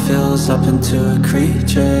mind fills up into a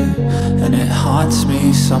creature, and it haunts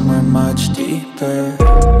me somewhere much deeper.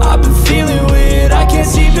 I've been feeling weird, I can't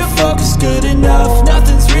seem to focus good enough.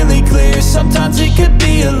 Nothing's really clear, sometimes it could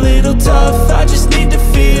be a little tough. I just need to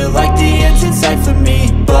feel like the end's in sight for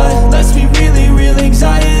me, but let's be really real,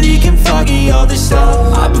 anxiety can foggy all this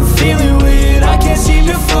stuff. I've been feeling weird, I can't seem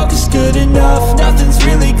to focus good enough. Nothing's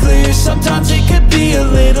really clear, sometimes it could be a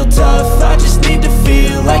little tough. I just need to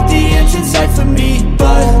feel like the end's in sight for me,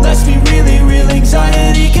 but let's be really real,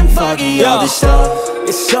 anxiety can foggy all this stuff.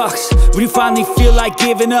 It sucks when you finally feel like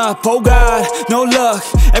giving up. Oh God, no luck,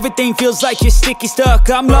 everything feels like you're sticky stuck.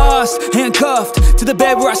 I'm lost, handcuffed to the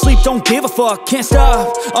bed where I sleep, don't give a fuck. Can't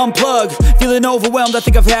stop, unplug, feeling overwhelmed, I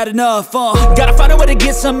think I've had enough. Gotta find a way to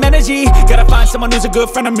get some energy, gotta find someone who's a good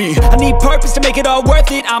friend of me. I need purpose to make it all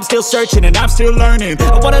worth it, I'm still searching and I'm still learning.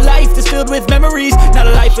 I want a life that's filled with memories, not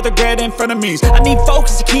a life with regret and frenemies. I need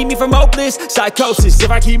focus to keep me from hopeless psychosis if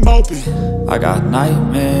I keep moping. I got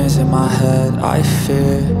nightmares in my head, I fear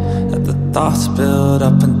that the thoughts build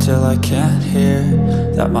up until I can't hear,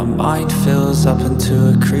 that my mind fills up into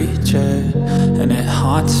a creature, and it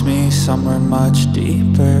haunts me somewhere much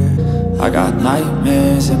deeper. I got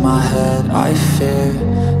nightmares in my head, I fear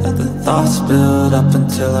that the thoughts build up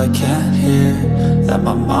until I can't hear, that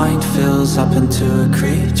my mind fills up into a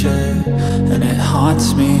creature, and it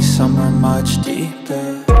haunts me somewhere much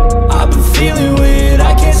deeper. I've been feeling weird,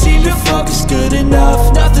 I can't seem to focus good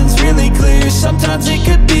enough. Nothing's really clear, sometimes it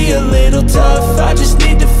could be a little tough. I just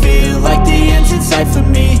need to feel like the end's in sight for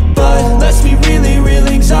me, but let's be really real,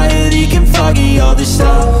 anxiety can foggy all this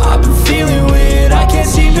stuff. I've been feeling weird, I can't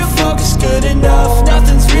seem to focus good enough.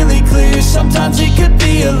 Nothing's really clear, sometimes it could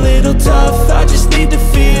be a little tough. I just need to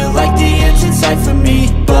feel like the end's in sight for me,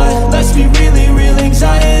 but let's be really real,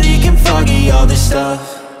 anxiety can foggy all this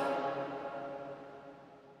stuff.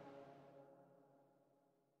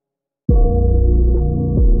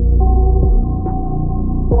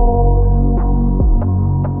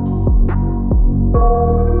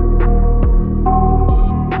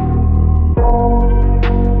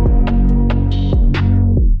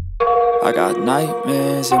 I got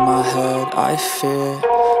nightmares in my head, I fear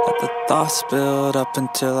that the thoughts build up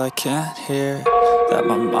until I can't hear, that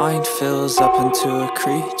my mind fills up into a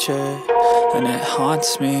creature, and it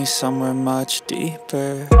haunts me somewhere much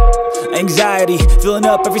deeper. Anxiety, filling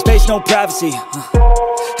up every space, no privacy.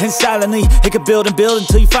 And silently, it could build and build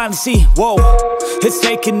until you finally see, whoa, it's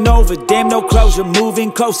taking over, damn no closure,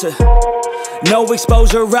 moving closer. No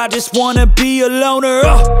exposure, I just wanna be a loner.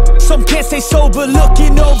 Some can't stay sober,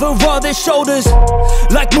 looking over all their shoulders,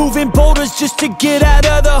 like moving boulders just to get out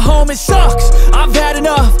of the home. It sucks, I've had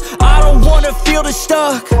enough, I don't wanna feel the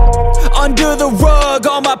stuck under the rug,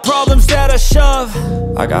 all my problems that I shove.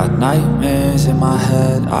 I got nightmares in my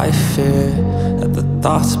head, I fear that the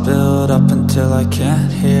thoughts build up until I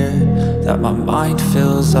can't hear, that my mind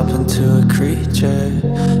fills up into a creature,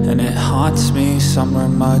 and it haunts me somewhere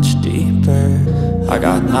much deeper. I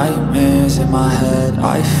got nightmares in my head,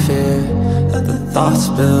 I fear that the thoughts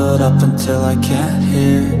build up until I can't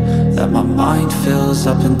hear, that my mind fills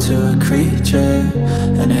up into a creature,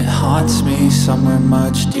 and it haunts me somewhere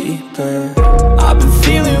much deeper. I've been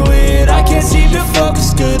feeling weird, I can't seem to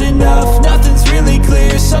focus good enough. Nothing's really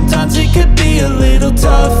clear, sometimes it could be a little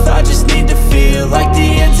tough. I just need to feel like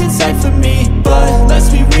the end's in sight for me, but let's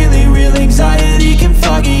be really real, anxiety can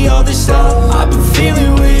foggy all this stuff. I've been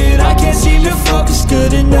feeling weird, I can't seem to focus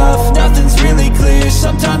good enough. Nothing's really clear,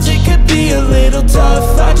 sometimes it could be a little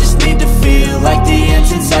tough. I just need to feel like the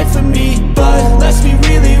end's in sight for me, but let's be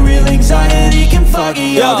really real, anxiety can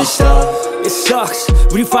foggy all this stuff. It sucks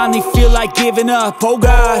when you finally feel like giving up. Oh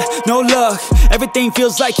God, no luck, everything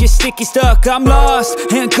feels like you're sticky stuck. I'm lost,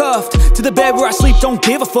 handcuffed to the bed where I sleep, don't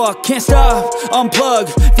give a fuck. Can't stop, unplug,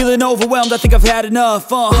 feeling overwhelmed, I think I've had enough.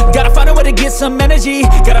 Gotta find a way to get some energy,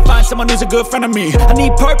 gotta find someone who's a good friend of me. I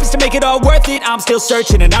need purpose to make it all worth it, I'm still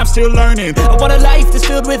searching and I'm still learning. I want a life that's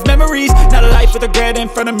filled with memories, not a life with regret and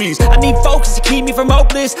frenemies. I need focus to keep me from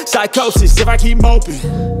hopeless psychosis if I keep moping.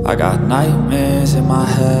 I got nightmares in my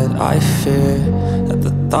head, I fear fear that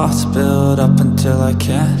the thoughts build up until I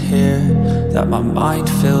can't hear, that my mind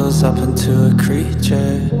fills up into a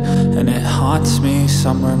creature, and it haunts me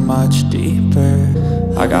somewhere much deeper.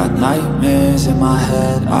 I got nightmares in my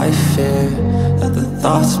head, I fear that the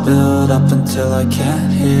thoughts build up until I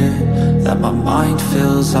can't hear, that my mind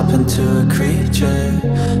fills up into a creature,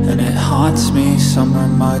 and it haunts me somewhere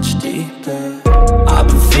much deeper. I've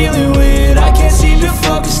been feeling weird, I can't seem to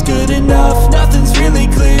focus good enough. Nothing's really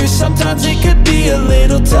clear, sometimes it could be a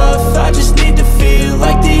little tough. I just need to feel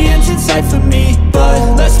like the end's in sight for me, but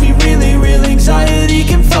let's be really real, anxiety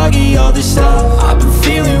can foggy all this stuff. I've been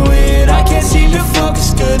feeling weird, I can't seem to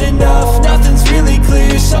focus good enough. Nothing's really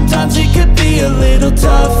clear, sometimes it could be a little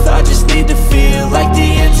tough. I just need to feel like the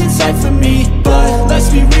end's in sight for me, but let's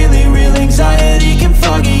be really real, anxiety can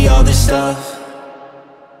foggy all this stuff.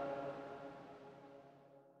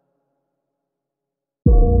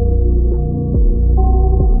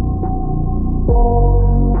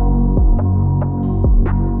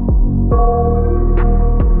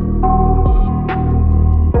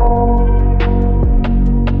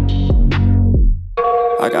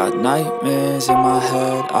 I got nightmares in my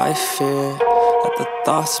head, I fear that the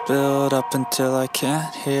thoughts build up until I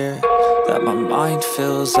can't hear, that my mind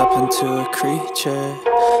fills up into a creature,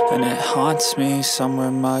 and it haunts me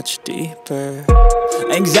somewhere much deeper.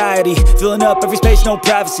 Anxiety, filling up every space, no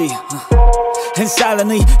privacy. And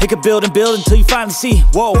silently, it could build and build until you finally see,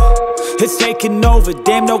 whoa, it's taking over,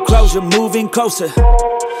 damn no closure, moving closer.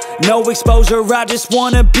 No exposure, I just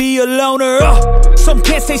wanna be a loner. Some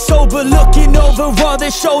can't stay sober, looking over all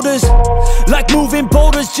their shoulders, like moving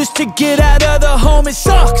boulders just to get out of the home. It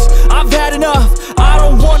sucks, I've had enough, I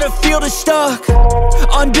don't wanna feel the stuck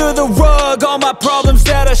under the rug, all my problems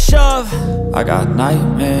that I shove. I got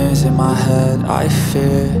nightmares in my head, I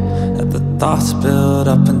fear that the thoughts build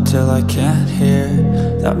up until I can't hear,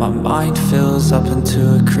 that my mind fills up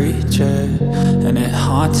into a creature, and it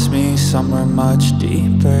haunts me somewhere much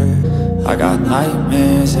deeper. I got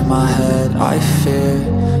nightmares in my head, I fear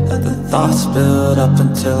that the thoughts build up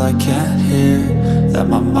until I can't hear, that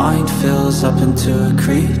my mind fills up into a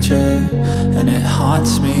creature, and it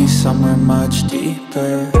haunts me somewhere much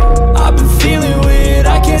deeper. I've been feeling weird,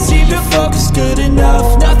 I can't seem to focus good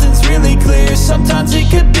enough. Nothing's really clear, sometimes it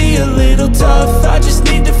could be a little tough. I just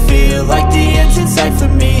need to feel like the end's in sight for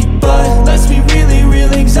me, but let's be really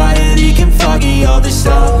real, anxiety can foggy all this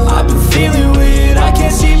stuff. I've been feeling weird, I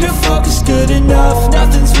can't seem to focus good enough.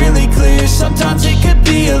 Nothing's really clear, sometimes it could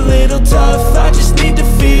be a little tough. I just need to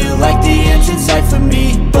feel like the end's in sight for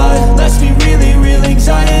me, but let's be really real,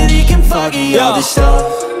 anxiety can foggy all this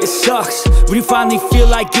stuff. It sucks when you finally feel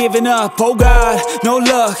like giving up. Oh God, no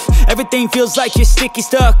luck, everything feels like you're sticky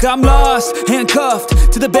stuck. I'm lost,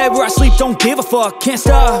 handcuffed to the bed where I sleep, don't give a fuck. Can't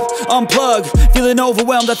stop, unplug, feeling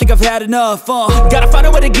overwhelmed, I think I've had enough. Gotta find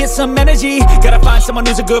a way to get some energy, gotta find someone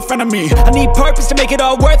who's a good friend of me. I need purpose to make it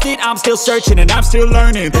all worth it, I'm still searching and I'm still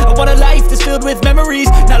learning. I want a life that's filled with memories,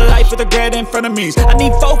 not a life with regret in front of me. I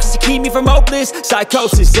need focus to keep me from hopeless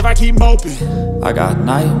psychosis if I keep moping. I got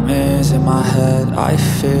nightmares in my head, I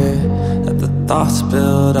fear that the thoughts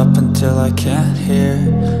build up until I can't hear,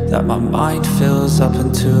 that my mind fills up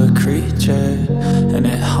into a creature, and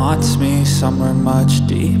it haunts me somewhere much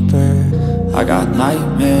deeper. I got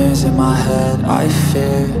nightmares in my head, I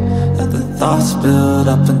fear that the thoughts build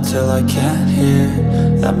up until I can't hear,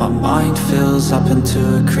 that my mind fills up into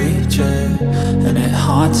a creature, and it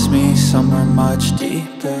haunts me somewhere much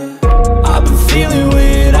deeper. I've been feeling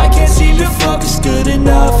weird, I can't seem to focus good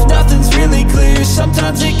enough. Nothing's really clear,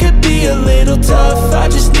 sometimes it could be a little tough. I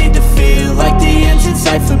just need to feel like the end's in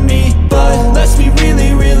sight for me, but let's be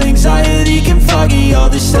really real, anxiety can foggy all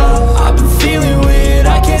this stuff. I've been feeling weird,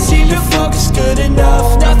 I can't seem to focus good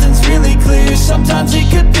enough. Nothing's really clear, sometimes it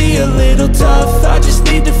could be a little tough. I just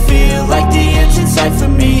need to feel like the end's in sight for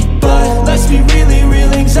me, but let's be really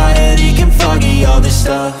real, anxiety can foggy all this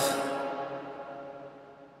stuff.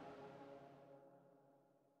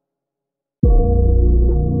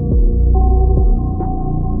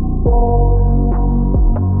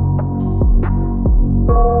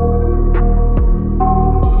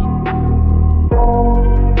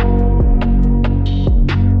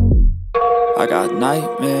 I got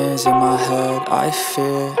nightmares in my head, I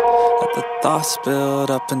fear that the thoughts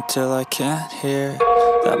build up until I can't hear,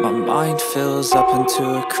 that my mind fills up into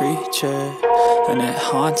a creature, and it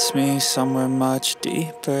haunts me somewhere much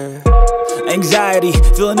deeper. Anxiety,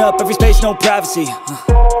 filling up every space, no privacy.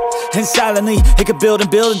 And silently, it could build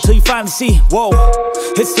and build until you finally see, whoa,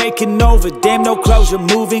 it's taking over, damn no closure,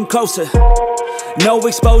 moving closer. No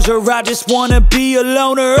exposure, I just wanna be a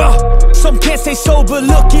loner. Some can't stay sober,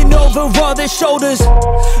 looking over all their shoulders,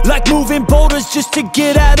 like moving boulders just to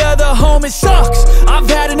get out of the home. It sucks, I've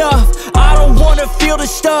had enough, I don't wanna feel the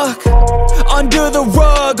stuck under the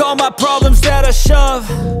rug, all my problems that I shove.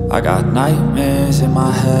 I got nightmares in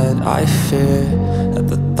my head, I fear that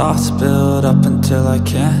the thoughts build up until I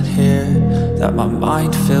can't hear, that my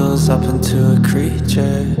mind fills up into a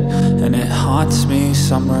creature, and it haunts me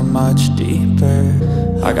somewhere much deeper.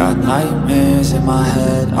 I got nightmares in my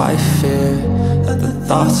head, I fear that the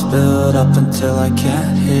thoughts build up until I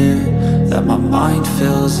can't hear, that my mind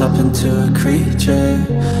fills up into a creature,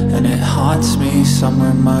 and it haunts me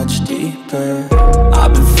somewhere much deeper.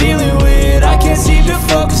 I've been feeling weird, I can't seem to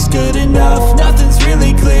focus good enough. Nothing's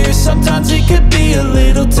really clear, sometimes it could be a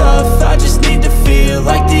little tough. I just need to feel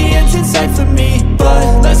like the end's in sight for me,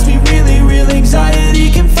 but let's be really real,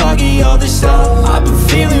 anxiety can foggy all this stuff. I've been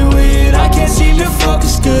feeling weird, I can't seem to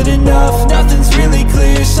focus good enough. Nothing's really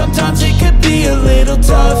clear, sometimes it could be a little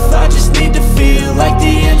tough. I just need to feel like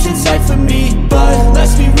the end's in sight for me, but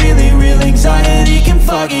let's be really real, anxiety can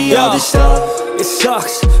foggy all this stuff. It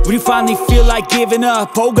sucks when you finally feel like giving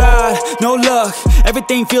up. Oh God, no luck,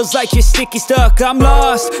 everything feels like you're sticky stuck. I'm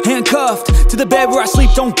lost, handcuffed to the bed where I sleep,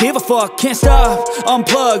 don't give a fuck. Can't stop,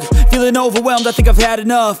 unplug, feeling overwhelmed, I think I've had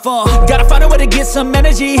enough. Gotta find a way to get some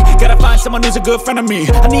energy, gotta find someone who's a good friend of me.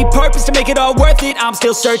 I need purpose to make it all worth it, I'm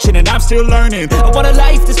still searching and I'm still learning. I want a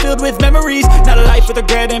life that's filled with memories, not a life with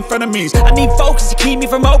regret and frenemies. I need focus to keep me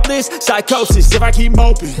from hopeless psychosis if I keep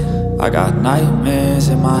moping. I got nightmares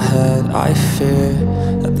in my head, I fear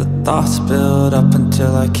that the thoughts build up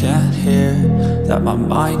until I can't hear, that my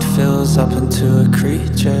mind fills up into a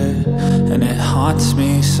creature, and it haunts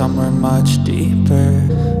me somewhere much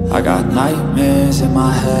deeper. I got nightmares in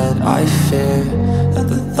my head, I fear that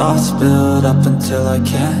the thoughts build up until I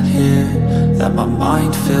can't hear, that my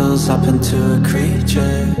mind fills up into a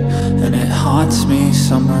creature, and it haunts me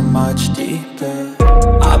somewhere much deeper.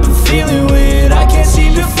 I've been feeling weird, I can't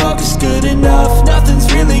seem to focus good enough.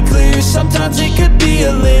 Nothing's really clear, sometimes it could be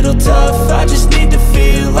a little tough. I just need to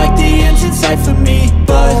feel like the end's in sight for me,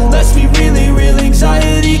 but let's be really real,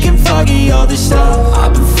 anxiety can foggy all this stuff.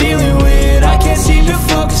 I've been feeling weird, I can't seem to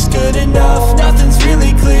focus good enough. Nothing's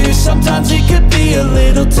really clear, sometimes it could be a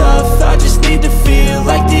little tough. I just need to feel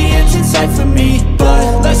like the end's in sight for me,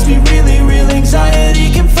 but let's be really real,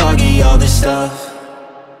 anxiety can foggy all this stuff.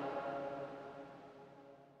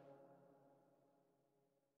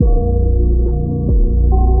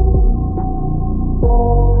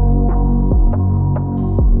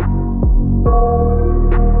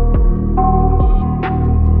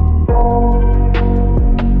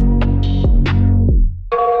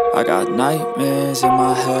 I got nightmares in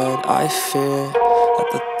my head, I fear that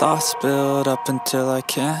the thoughts build up until I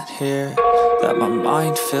can't hear, that my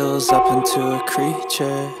mind fills up into a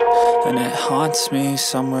creature, and it haunts me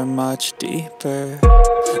somewhere much deeper.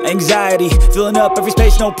 Anxiety, filling up every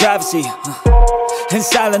space, no privacy, and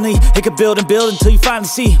silently, it could build and build until you finally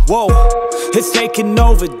see, whoa, it's taking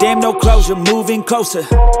over, damn no closure, moving closer.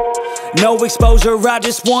 No exposure, I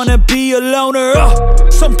just wanna be a loner.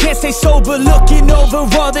 Some can't stay sober, looking over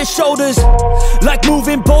all their shoulders, like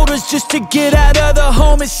moving boulders just to get out of the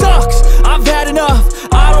home. It sucks, I've had enough,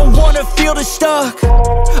 I don't wanna feel the stuck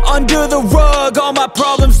under the rug, all my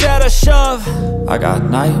problems that I shove. I got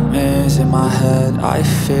nightmares in my head, I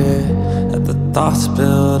fear that the thoughts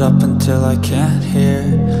build up until I can't hear,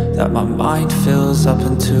 that my mind fills up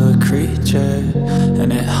into a creature,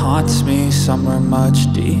 and it haunts me somewhere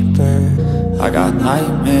much deeper. I got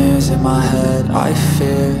nightmares in my head, I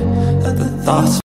fear that the thoughts